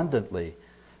abundantly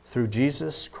through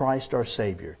Jesus Christ our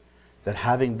Savior, that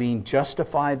having been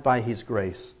justified by His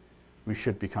grace, we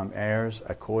should become heirs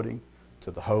according to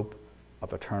the hope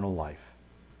of eternal life.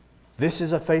 This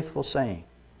is a faithful saying,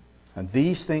 and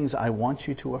these things I want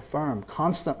you to affirm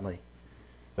constantly,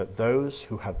 that those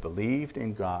who have believed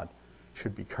in God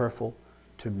should be careful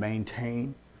to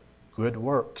maintain good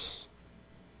works.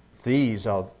 These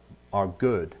are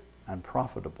good and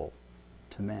profitable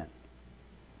to men.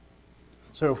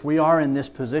 So if we are in this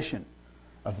position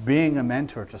of being a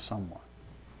mentor to someone,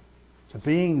 to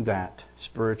being that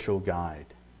spiritual guide,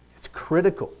 it's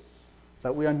critical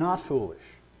that we are not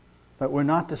foolish, that we're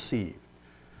not deceived,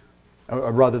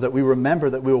 or rather that we remember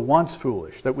that we were once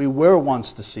foolish, that we were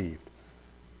once deceived,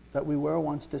 that we were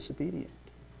once disobedient,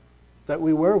 that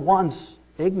we were once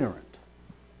ignorant,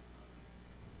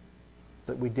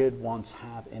 that we did once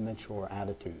have immature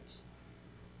attitudes,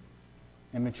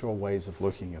 immature ways of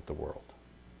looking at the world.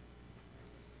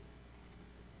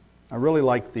 I really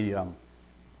like the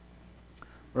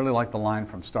line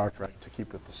from Star Trek, to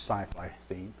keep with the sci-fi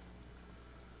theme.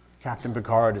 Captain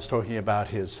Picard is talking about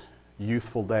his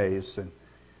youthful days, and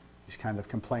he's kind of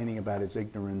complaining about his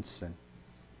ignorance, and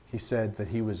he said that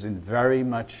he was in very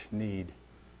much need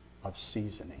of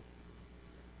seasoning.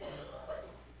 I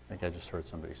think I just heard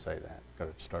somebody say that. Got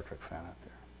a Star Trek fan out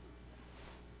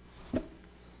there.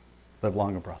 Live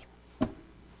long and prosper.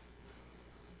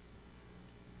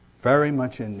 Very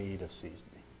much in need of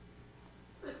seasoning.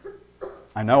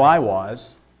 I know I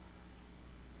was.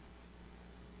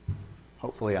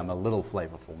 Hopefully I'm a little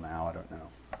flavorful now. I don't know.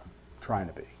 I'm trying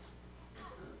to be.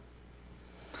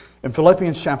 In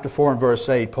Philippians chapter 4 and verse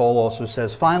 8, Paul also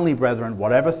says, finally, brethren,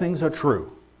 whatever things are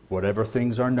true, whatever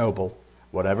things are noble,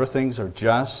 whatever things are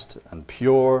just and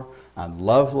pure and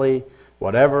lovely,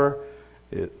 whatever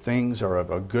things are of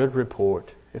a good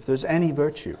report, if there's any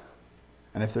virtue,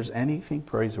 and if there's anything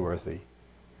praiseworthy,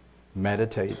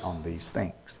 meditate on these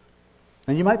things.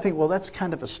 And you might think, well, that's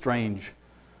kind of a strange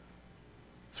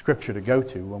scripture to go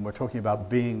to when we're talking about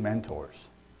being mentors.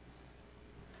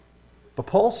 But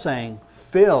Paul's saying,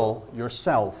 fill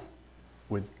yourself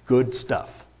with good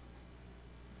stuff.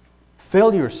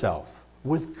 Fill yourself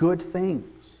with good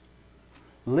things.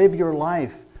 Live your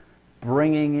life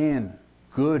bringing in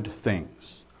good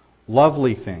things,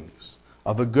 lovely things,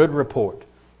 of a good report,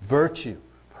 virtue,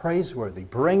 praiseworthy.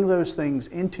 Bring those things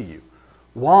into you.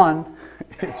 One,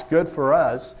 it's good for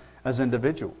us as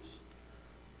individuals.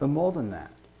 But more than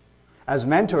that, as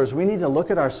mentors, we need to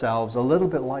look at ourselves a little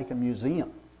bit like a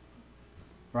museum,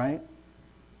 right?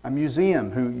 A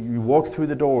museum who you walk through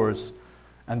the doors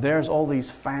and there's all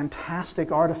these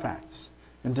fantastic artifacts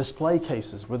in display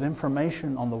cases with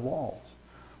information on the walls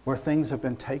where things have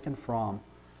been taken from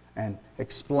and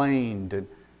explained, and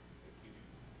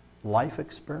life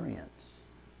experience,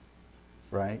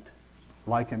 right?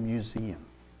 Like a museum,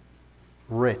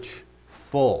 rich,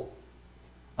 full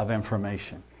of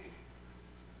information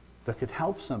that could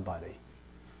help somebody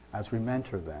as we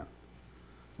mentor them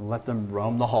and let them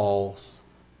roam the halls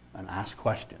and ask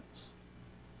questions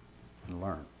and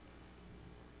learn.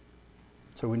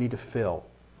 So we need to fill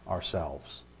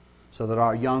ourselves so that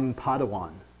our young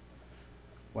Padawan,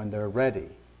 when they're ready,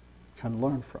 can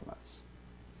learn from us.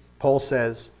 Paul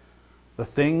says, the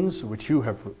things which you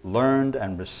have learned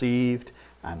and received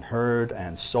and heard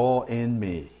and saw in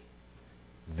me,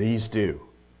 these do,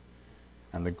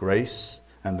 and the grace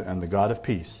and the God of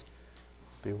peace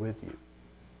be with you.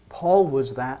 Paul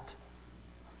was that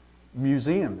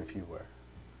museum, if you were.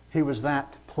 He was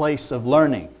that place of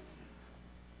learning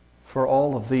for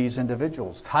all of these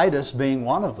individuals. Titus being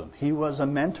one of them. He was a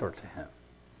mentor to him.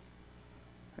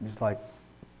 And he's like,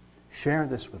 share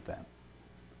this with them,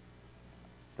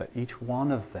 that each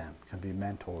one of them can be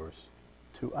mentors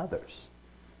to others.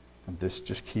 And this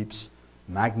just keeps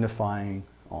magnifying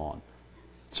on.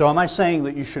 So am I saying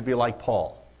that you should be like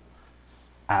Paul?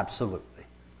 Absolutely.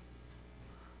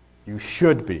 You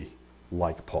should be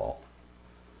like Paul.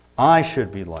 I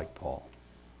should be like Paul.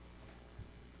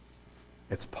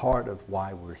 It's part of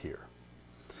why we're here.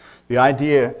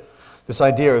 This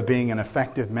idea of being an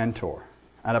effective mentor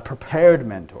and a prepared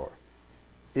mentor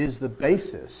is the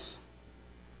basis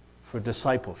for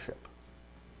discipleship.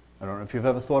 I don't know if you've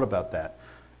ever thought about that.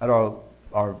 At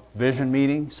our vision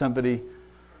meeting, somebody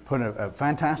put a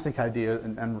fantastic idea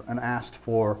and asked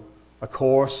for a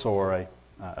course or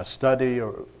a study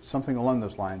or something along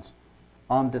those lines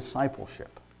on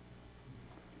discipleship.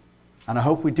 And I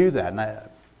hope we do that, and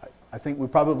I think we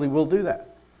probably will do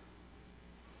that.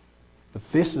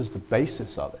 But this is the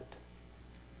basis of it.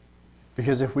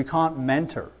 Because if we can't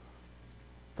mentor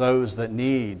those that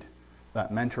need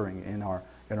that mentoring in our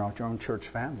own church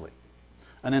family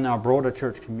and in our broader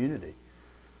church community,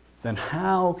 then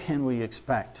how can we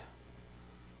expect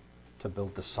to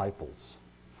build disciples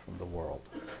from the world?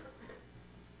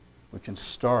 We can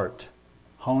start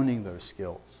honing those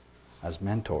skills as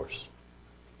mentors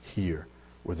here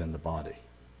within the body.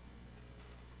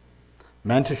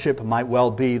 Mentorship might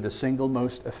well be the single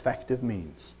most effective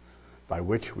means by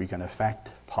which we can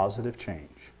effect positive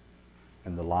change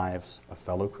in the lives of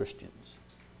fellow Christians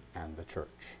and the church.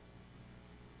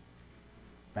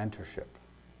 Mentorship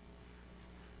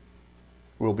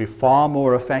will be far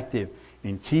more effective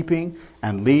in keeping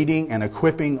and leading and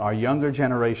equipping our younger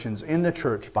generations in the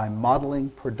church by modeling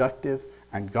productive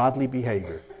and godly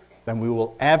behavior than we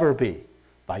will ever be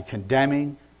by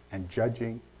condemning and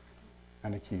judging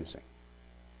and accusing.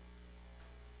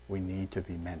 We need to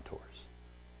be mentors.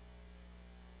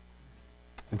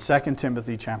 In 2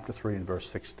 Timothy chapter 3 and verse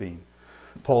 16,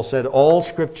 Paul said, all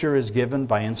Scripture is given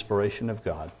by inspiration of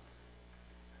God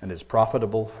and is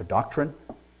profitable for doctrine,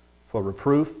 for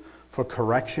reproof, for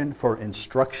correction, for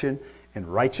instruction in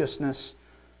righteousness,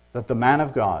 that the man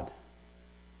of God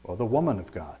or the woman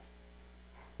of God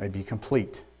may be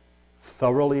complete,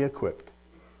 thoroughly equipped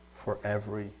for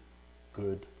every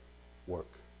good work.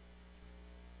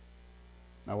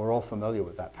 Now, we're all familiar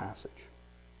with that passage.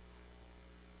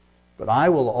 But I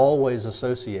will always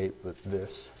associate with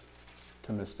this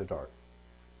to Mr. Dart.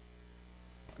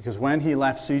 Because when he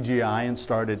left CGI and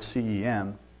started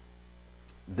CEM,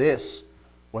 this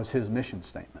was his mission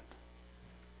statement.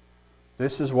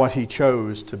 This is what he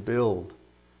chose to build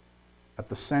at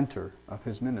the center of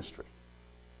his ministry.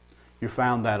 You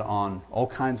found that on all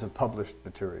kinds of published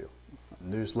material,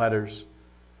 newsletters,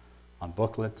 on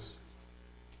booklets.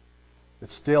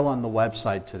 It's still on the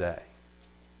website today.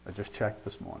 I just checked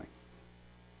this morning.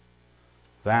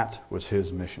 That was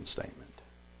his mission statement.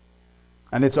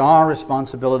 And it's our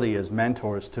responsibility as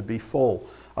mentors to be full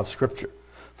of Scripture,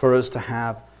 for us to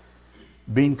have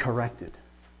been corrected,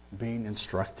 been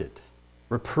instructed,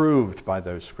 reproved by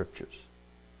those scriptures,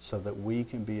 so that we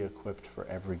can be equipped for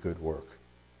every good work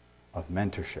of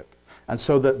mentorship. And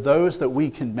so that those that we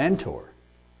can mentor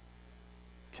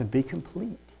can be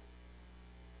complete.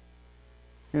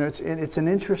 You know, it's an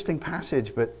interesting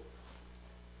passage, but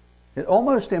it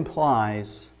almost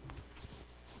implies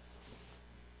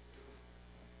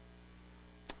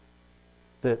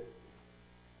that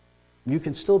you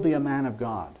can still be a man of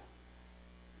God,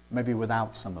 maybe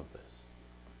without some of this,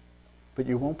 but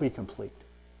you won't be complete.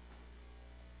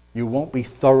 You won't be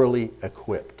thoroughly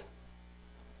equipped.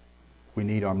 We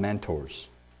need our mentors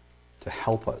to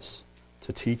help us,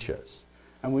 to teach us.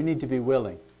 And we need to be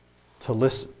willing to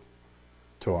listen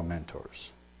to our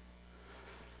mentors.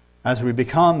 As we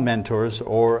become mentors,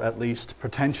 or at least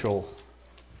potential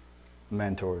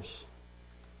mentors,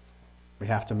 we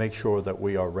have to make sure that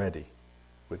we are ready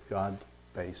with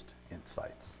God-based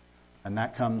insights. And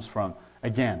that comes from,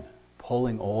 again,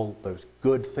 pulling all those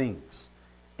good things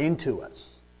into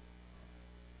us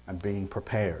and being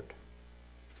prepared.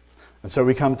 And so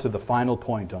we come to the final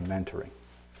point on mentoring.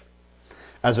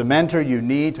 As a mentor, you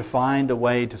need to find a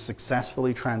way to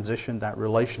successfully transition that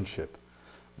relationship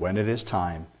when it is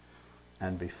time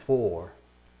and before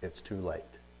it's too late.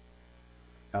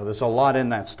 Now, there's a lot in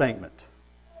that statement.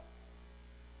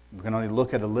 We can only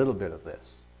look at a little bit of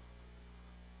this.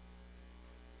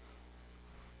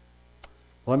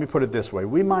 Let me put it this way.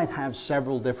 We might have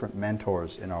several different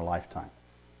mentors in our lifetime.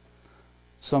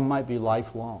 Some might be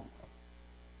lifelong.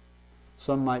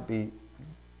 Some might be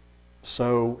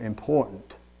so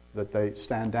important that they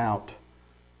stand out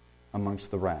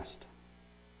amongst the rest.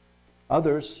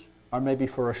 Others are maybe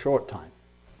for a short time,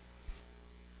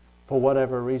 for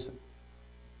whatever reason,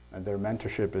 and their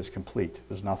mentorship is complete.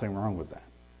 There's nothing wrong with that.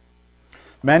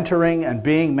 Mentoring and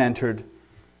being mentored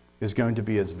is going to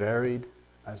be as varied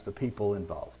as the people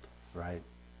involved, right?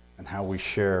 And how we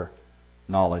share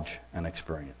knowledge and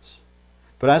experience.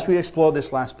 But as we explore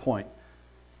this last point,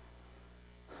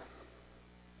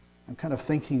 I'm kind of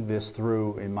thinking this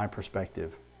through in my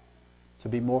perspective to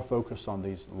be more focused on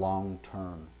these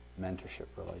long-term mentorship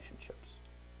relationships.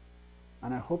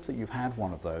 And I hope that you've had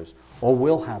one of those or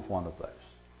will have one of those.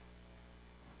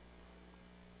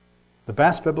 The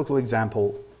best biblical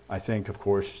example, I think, of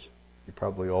course, you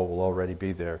probably all will already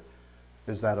be there,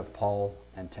 is that of Paul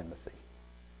and Timothy.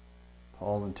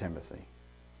 Paul and Timothy.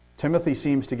 Timothy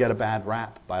seems to get a bad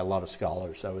rap by a lot of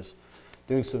scholars. I was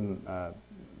doing some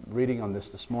reading on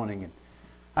this morning, and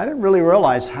I didn't really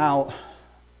realize how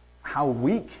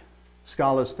weak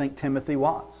scholars think Timothy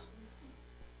was.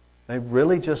 They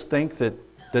really just think that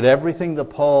everything that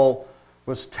Paul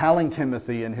was telling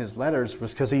Timothy in his letters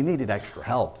was because he needed extra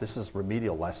help. This is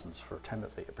remedial lessons for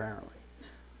Timothy, apparently.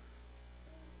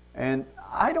 And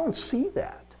I don't see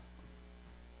that.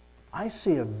 I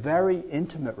see a very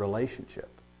intimate relationship,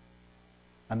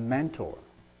 a mentor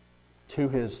to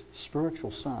his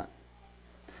spiritual son.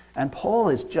 And Paul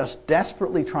is just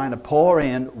desperately trying to pour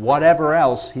in whatever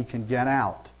else he can get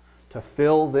out to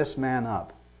fill this man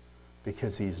up,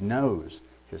 because he knows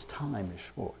his time is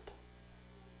short.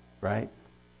 Right?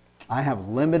 I have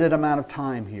limited amount of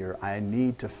time here. I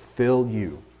need to fill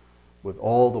you with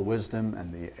all the wisdom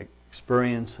and the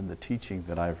experience and the teaching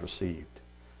that I've received.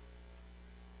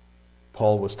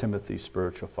 Paul was Timothy's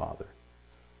spiritual father.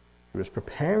 He was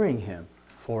preparing him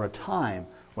for a time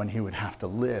when he would have to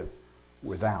live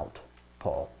without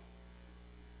Paul.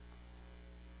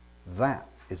 That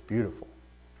is beautiful.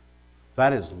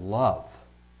 That is love.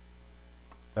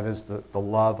 That is the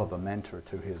love of a mentor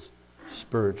to his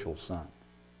spiritual son.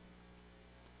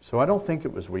 So I don't think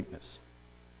it was weakness.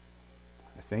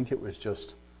 I think it was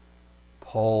just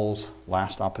Paul's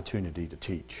last opportunity to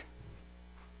teach.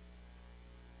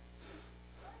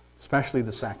 Especially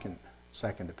the second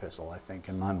epistle, I think,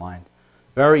 in my mind.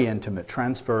 Very intimate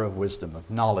transfer of wisdom, of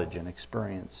knowledge and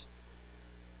experience.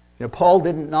 You know, Paul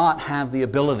did not have the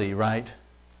ability, right,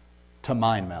 to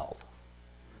mind meld.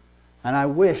 And I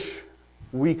wish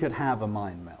we could have a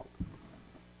mind meld.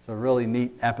 It's a really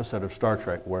neat episode of Star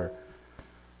Trek where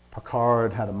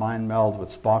Picard had a mind meld with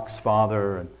Spock's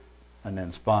father, and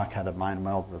then Spock had a mind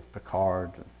meld with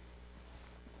Picard.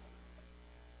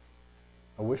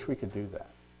 I wish we could do that,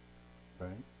 right?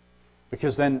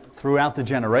 Because then throughout the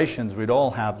generations, we'd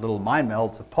all have little mind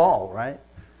melds of Paul, right?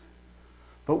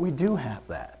 But we do have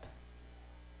that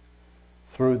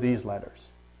through these letters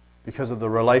because of the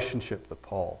relationship that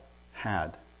Paul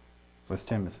had with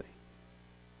Timothy.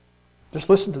 Just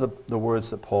listen to the words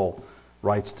that Paul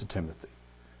writes to Timothy.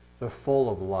 They're full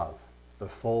of love. They're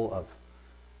full of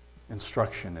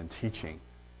instruction and teaching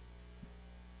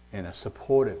in a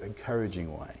supportive,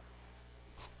 encouraging way.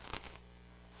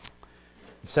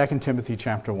 In 2 Timothy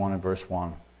chapter 1 and verse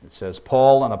 1, it says,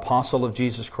 Paul, an apostle of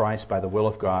Jesus Christ by the will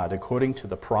of God, according to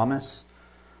the promise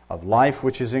of life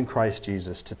which is in Christ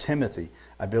Jesus, to Timothy,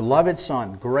 a beloved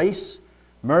son, grace,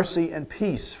 mercy, and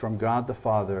peace from God the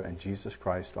Father and Jesus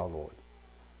Christ our Lord.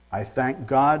 I thank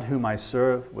God whom I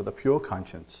serve with a pure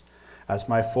conscience, as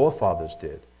my forefathers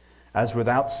did, as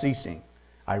without ceasing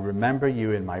I remember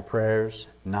you in my prayers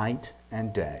night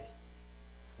and day.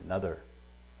 Another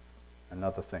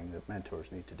thing that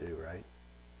mentors need to do, right?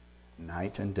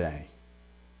 Night and day,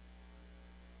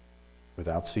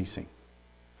 without ceasing.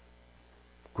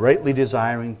 Greatly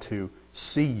desiring to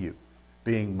see you,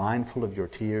 being mindful of your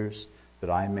tears, that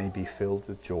I may be filled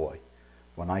with joy,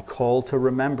 when I call to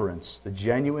remembrance the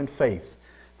genuine faith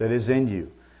that is in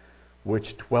you,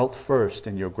 which dwelt first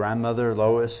in your grandmother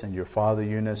Lois and your father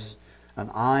Eunice, and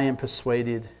I am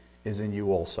persuaded is in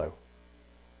you also.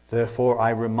 Therefore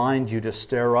I remind you to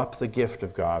stir up the gift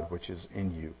of God which is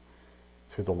in you,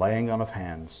 through the laying on of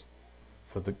hands.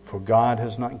 For God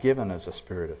has not given us a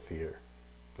spirit of fear,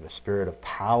 but a spirit of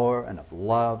power and of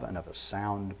love and of a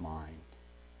sound mind.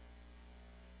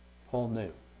 Paul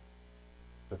knew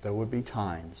that there would be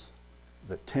times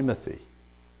that Timothy,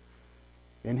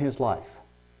 in his life,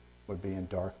 would be in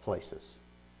dark places,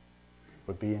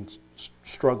 would be in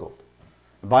struggled.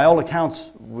 By all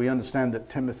accounts, we understand that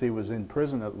Timothy was in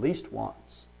prison at least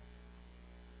once.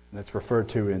 And it's referred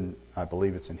to in, I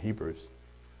believe it's in Hebrews.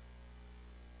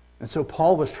 And so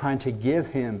Paul was trying to give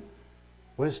him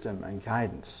wisdom and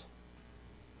guidance,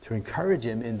 to encourage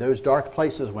him in those dark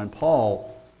places when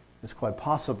Paul is quite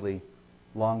possibly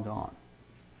long gone.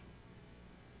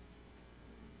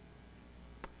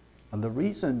 And the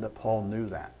reason that Paul knew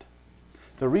that,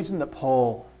 the reason that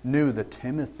Paul knew that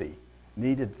Timothy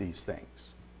needed these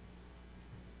things,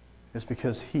 is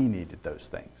because he needed those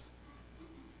things,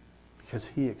 because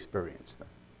he experienced them.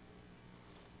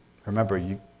 Remember,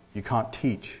 you can't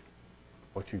teach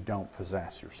what you don't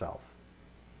possess yourself.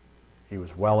 He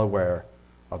was well aware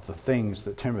of the things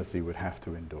that Timothy would have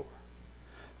to endure.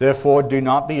 Therefore, do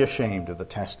not be ashamed of the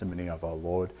testimony of our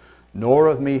Lord, nor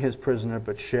of me his prisoner,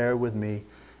 but share with me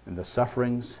in the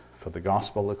sufferings for the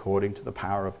gospel according to the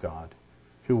power of God,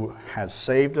 who has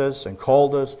saved us and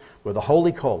called us with a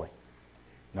holy calling,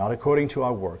 not according to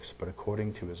our works, but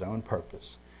according to his own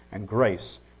purpose and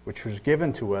grace, which was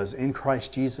given to us in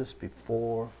Christ Jesus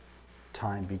before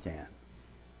time began,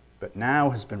 but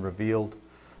now has been revealed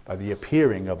by the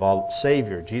appearing of our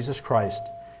Savior, Jesus Christ,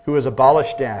 who has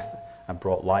abolished death and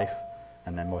brought life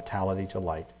and immortality to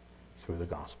light through the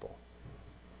gospel.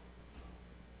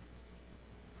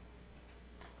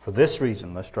 For this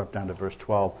reason, let's drop down to verse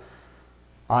 12,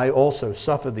 I also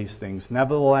suffer these things.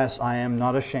 Nevertheless, I am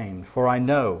not ashamed, for I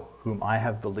know whom I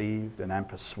have believed, and am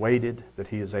persuaded that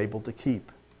he is able to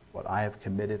keep what I have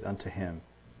committed unto him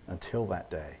until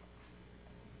that day.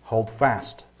 Hold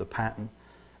fast the pattern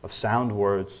of sound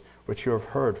words which you have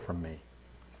heard from me,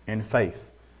 in faith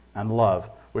and love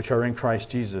which are in Christ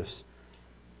Jesus.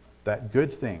 That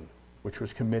good thing which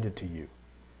was committed to you,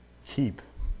 keep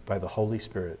by the Holy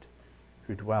Spirit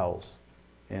who dwells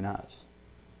in us.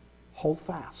 Hold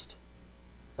fast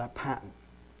that pattern,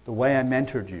 the way I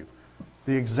mentored you,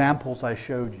 the examples I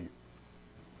showed you,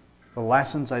 the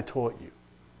lessons I taught you,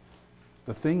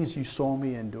 the things you saw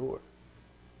me endure.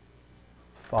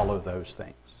 Follow those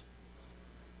things.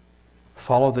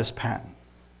 Follow this pattern.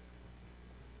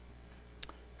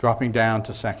 Dropping down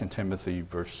to 2 Timothy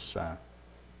verse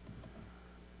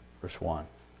 1.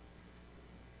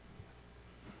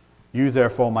 You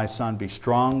therefore, my son, be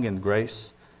strong in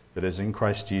grace that is in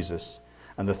Christ Jesus,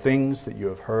 and the things that you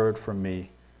have heard from me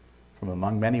from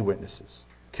among many witnesses.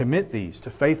 Commit these to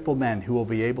faithful men who will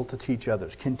be able to teach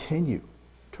others. Continue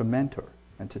to mentor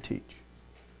and to teach.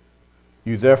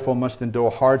 You therefore must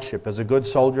endure hardship as a good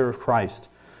soldier of Christ.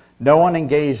 No one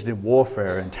engaged in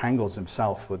warfare entangles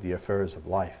himself with the affairs of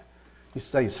life. He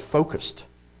stays focused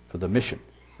for the mission,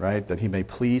 right? That he may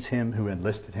please him who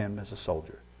enlisted him as a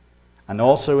soldier. And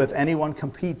also, if anyone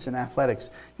competes in athletics,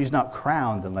 he's not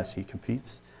crowned unless he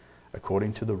competes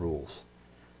according to the rules.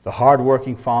 The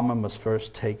hard-working farmer must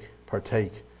first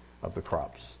partake of the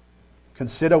crops.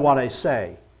 Consider what I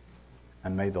say,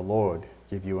 and may the Lord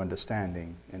give you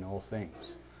understanding in all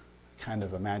things. I kind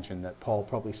of imagine that Paul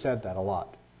probably said that a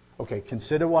lot. Okay,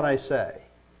 consider what I say,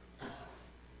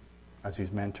 as he's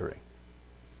mentoring.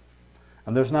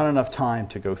 And there's not enough time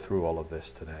to go through all of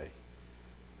this today.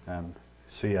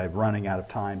 See, I'm running out of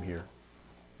time here.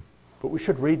 But we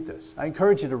should read this. I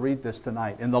encourage you to read this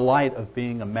tonight in the light of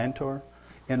being a mentor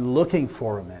and looking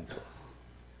for a mentor.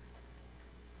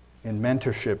 In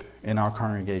mentorship in our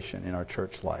congregation, in our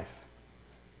church life.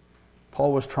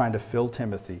 Paul was trying to fill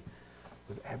Timothy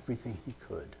with everything he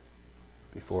could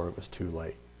before it was too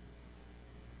late.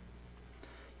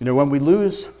 You know, when we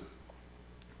lose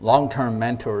long-term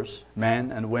mentors,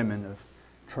 men and women of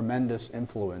tremendous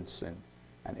influence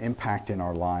and impact in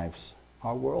our lives,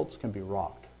 our worlds can be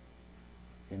rocked.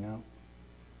 You know,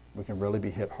 we can really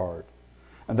be hit hard.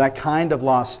 And that kind of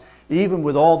loss, even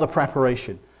with all the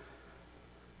preparation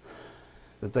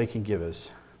that they can give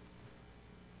us,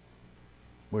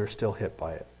 we're still hit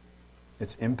by it.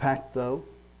 Its impact, though,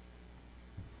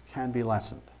 can be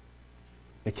lessened.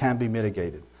 It can be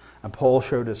mitigated. And Paul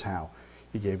showed us how.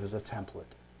 He gave us a template.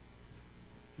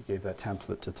 He gave that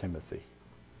template to Timothy.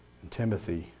 And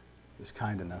Timothy is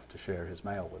kind enough to share his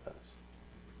mail with us.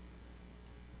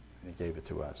 And he gave it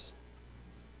to us.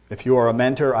 If you are a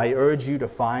mentor, I urge you to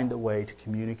find a way to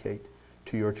communicate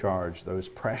to your charge those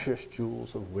precious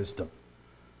jewels of wisdom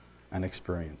and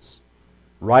experience,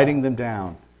 writing them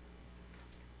down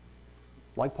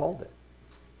like Paul did.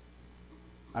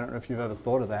 I don't know if you've ever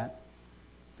thought of that,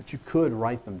 but you could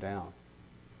write them down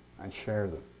and share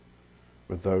them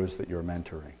with those that you're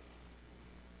mentoring.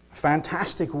 A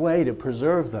fantastic way to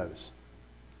preserve those.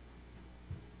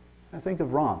 I think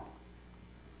of Ron.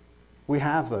 We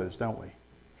have those, don't we?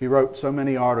 He wrote so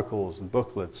many articles and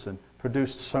booklets and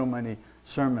produced so many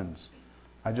sermons.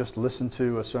 I just listened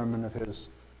to a sermon of his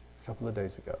a couple of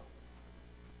days ago.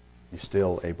 He's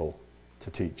still able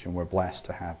to teach, and we're blessed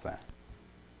to have that.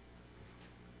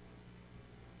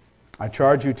 I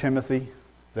charge you, Timothy,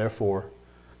 therefore,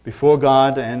 before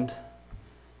God and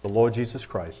the Lord Jesus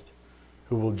Christ,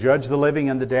 who will judge the living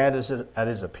and the dead at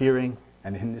his appearing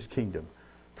and in his kingdom,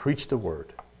 preach the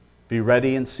word. Be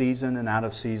ready in season and out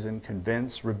of season,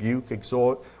 convince, rebuke,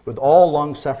 exhort, with all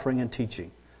long-suffering and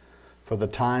teaching. For the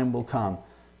time will come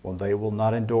when they will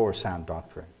not endure sound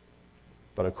doctrine,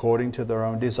 but according to their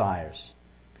own desires,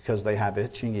 because they have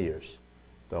itching ears,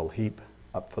 they'll heap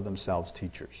up for themselves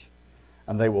teachers.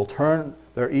 And they will turn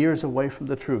their ears away from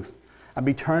the truth and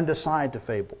be turned aside to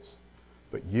fables.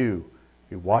 But you,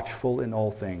 be watchful in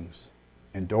all things,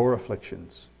 endure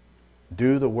afflictions,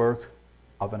 do the work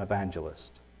of an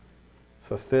evangelist,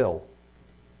 fulfill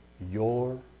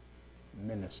your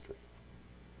ministry.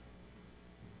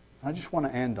 I just want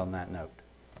to end on that note.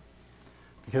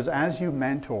 Because as you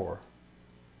mentor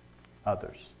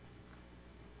others,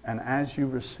 and as you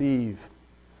receive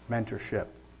mentorship,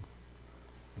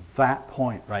 that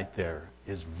point right there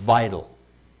is vital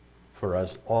for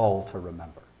us all to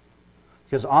remember.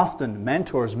 Because often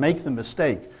mentors make the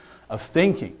mistake of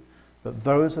thinking that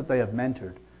those that they have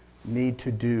mentored need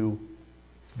to do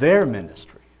their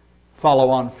ministry, follow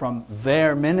on from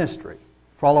their ministry,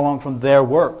 follow on from their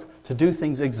work, to do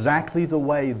things exactly the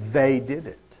way they did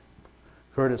it.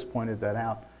 Curtis pointed that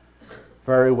out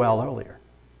very well earlier.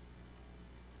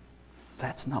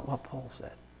 That's not what Paul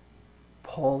said.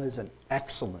 Paul is an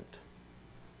excellent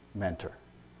mentor.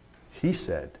 He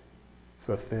said,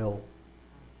 fulfill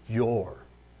your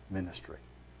ministry.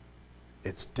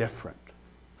 It's different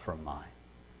from mine.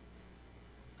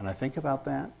 And I think about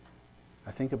that.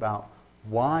 I think about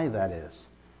why that is.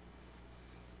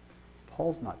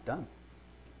 Paul's not done.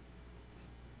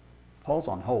 Paul's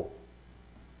on hold.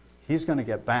 He's going to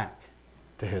get back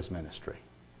to his ministry,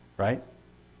 right?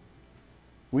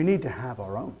 We need to have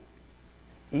our own.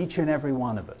 Each and every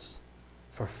one of us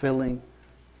fulfilling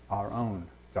our own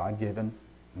God-given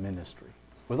ministry.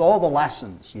 With all the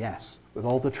lessons, yes, with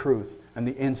all the truth and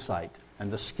the insight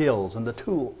and the skills and the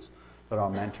tools that our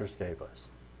mentors gave us.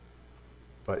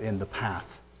 But in the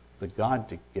path that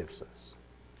God gives us.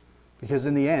 Because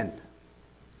in the end,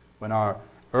 when our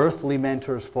earthly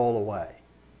mentors fall away,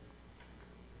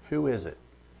 who is it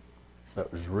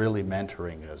that was really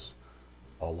mentoring us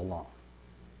all along?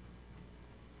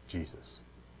 Jesus.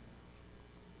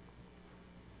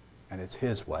 And it's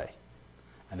his way,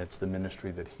 and it's the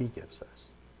ministry that he gives us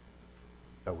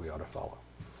that we ought to follow.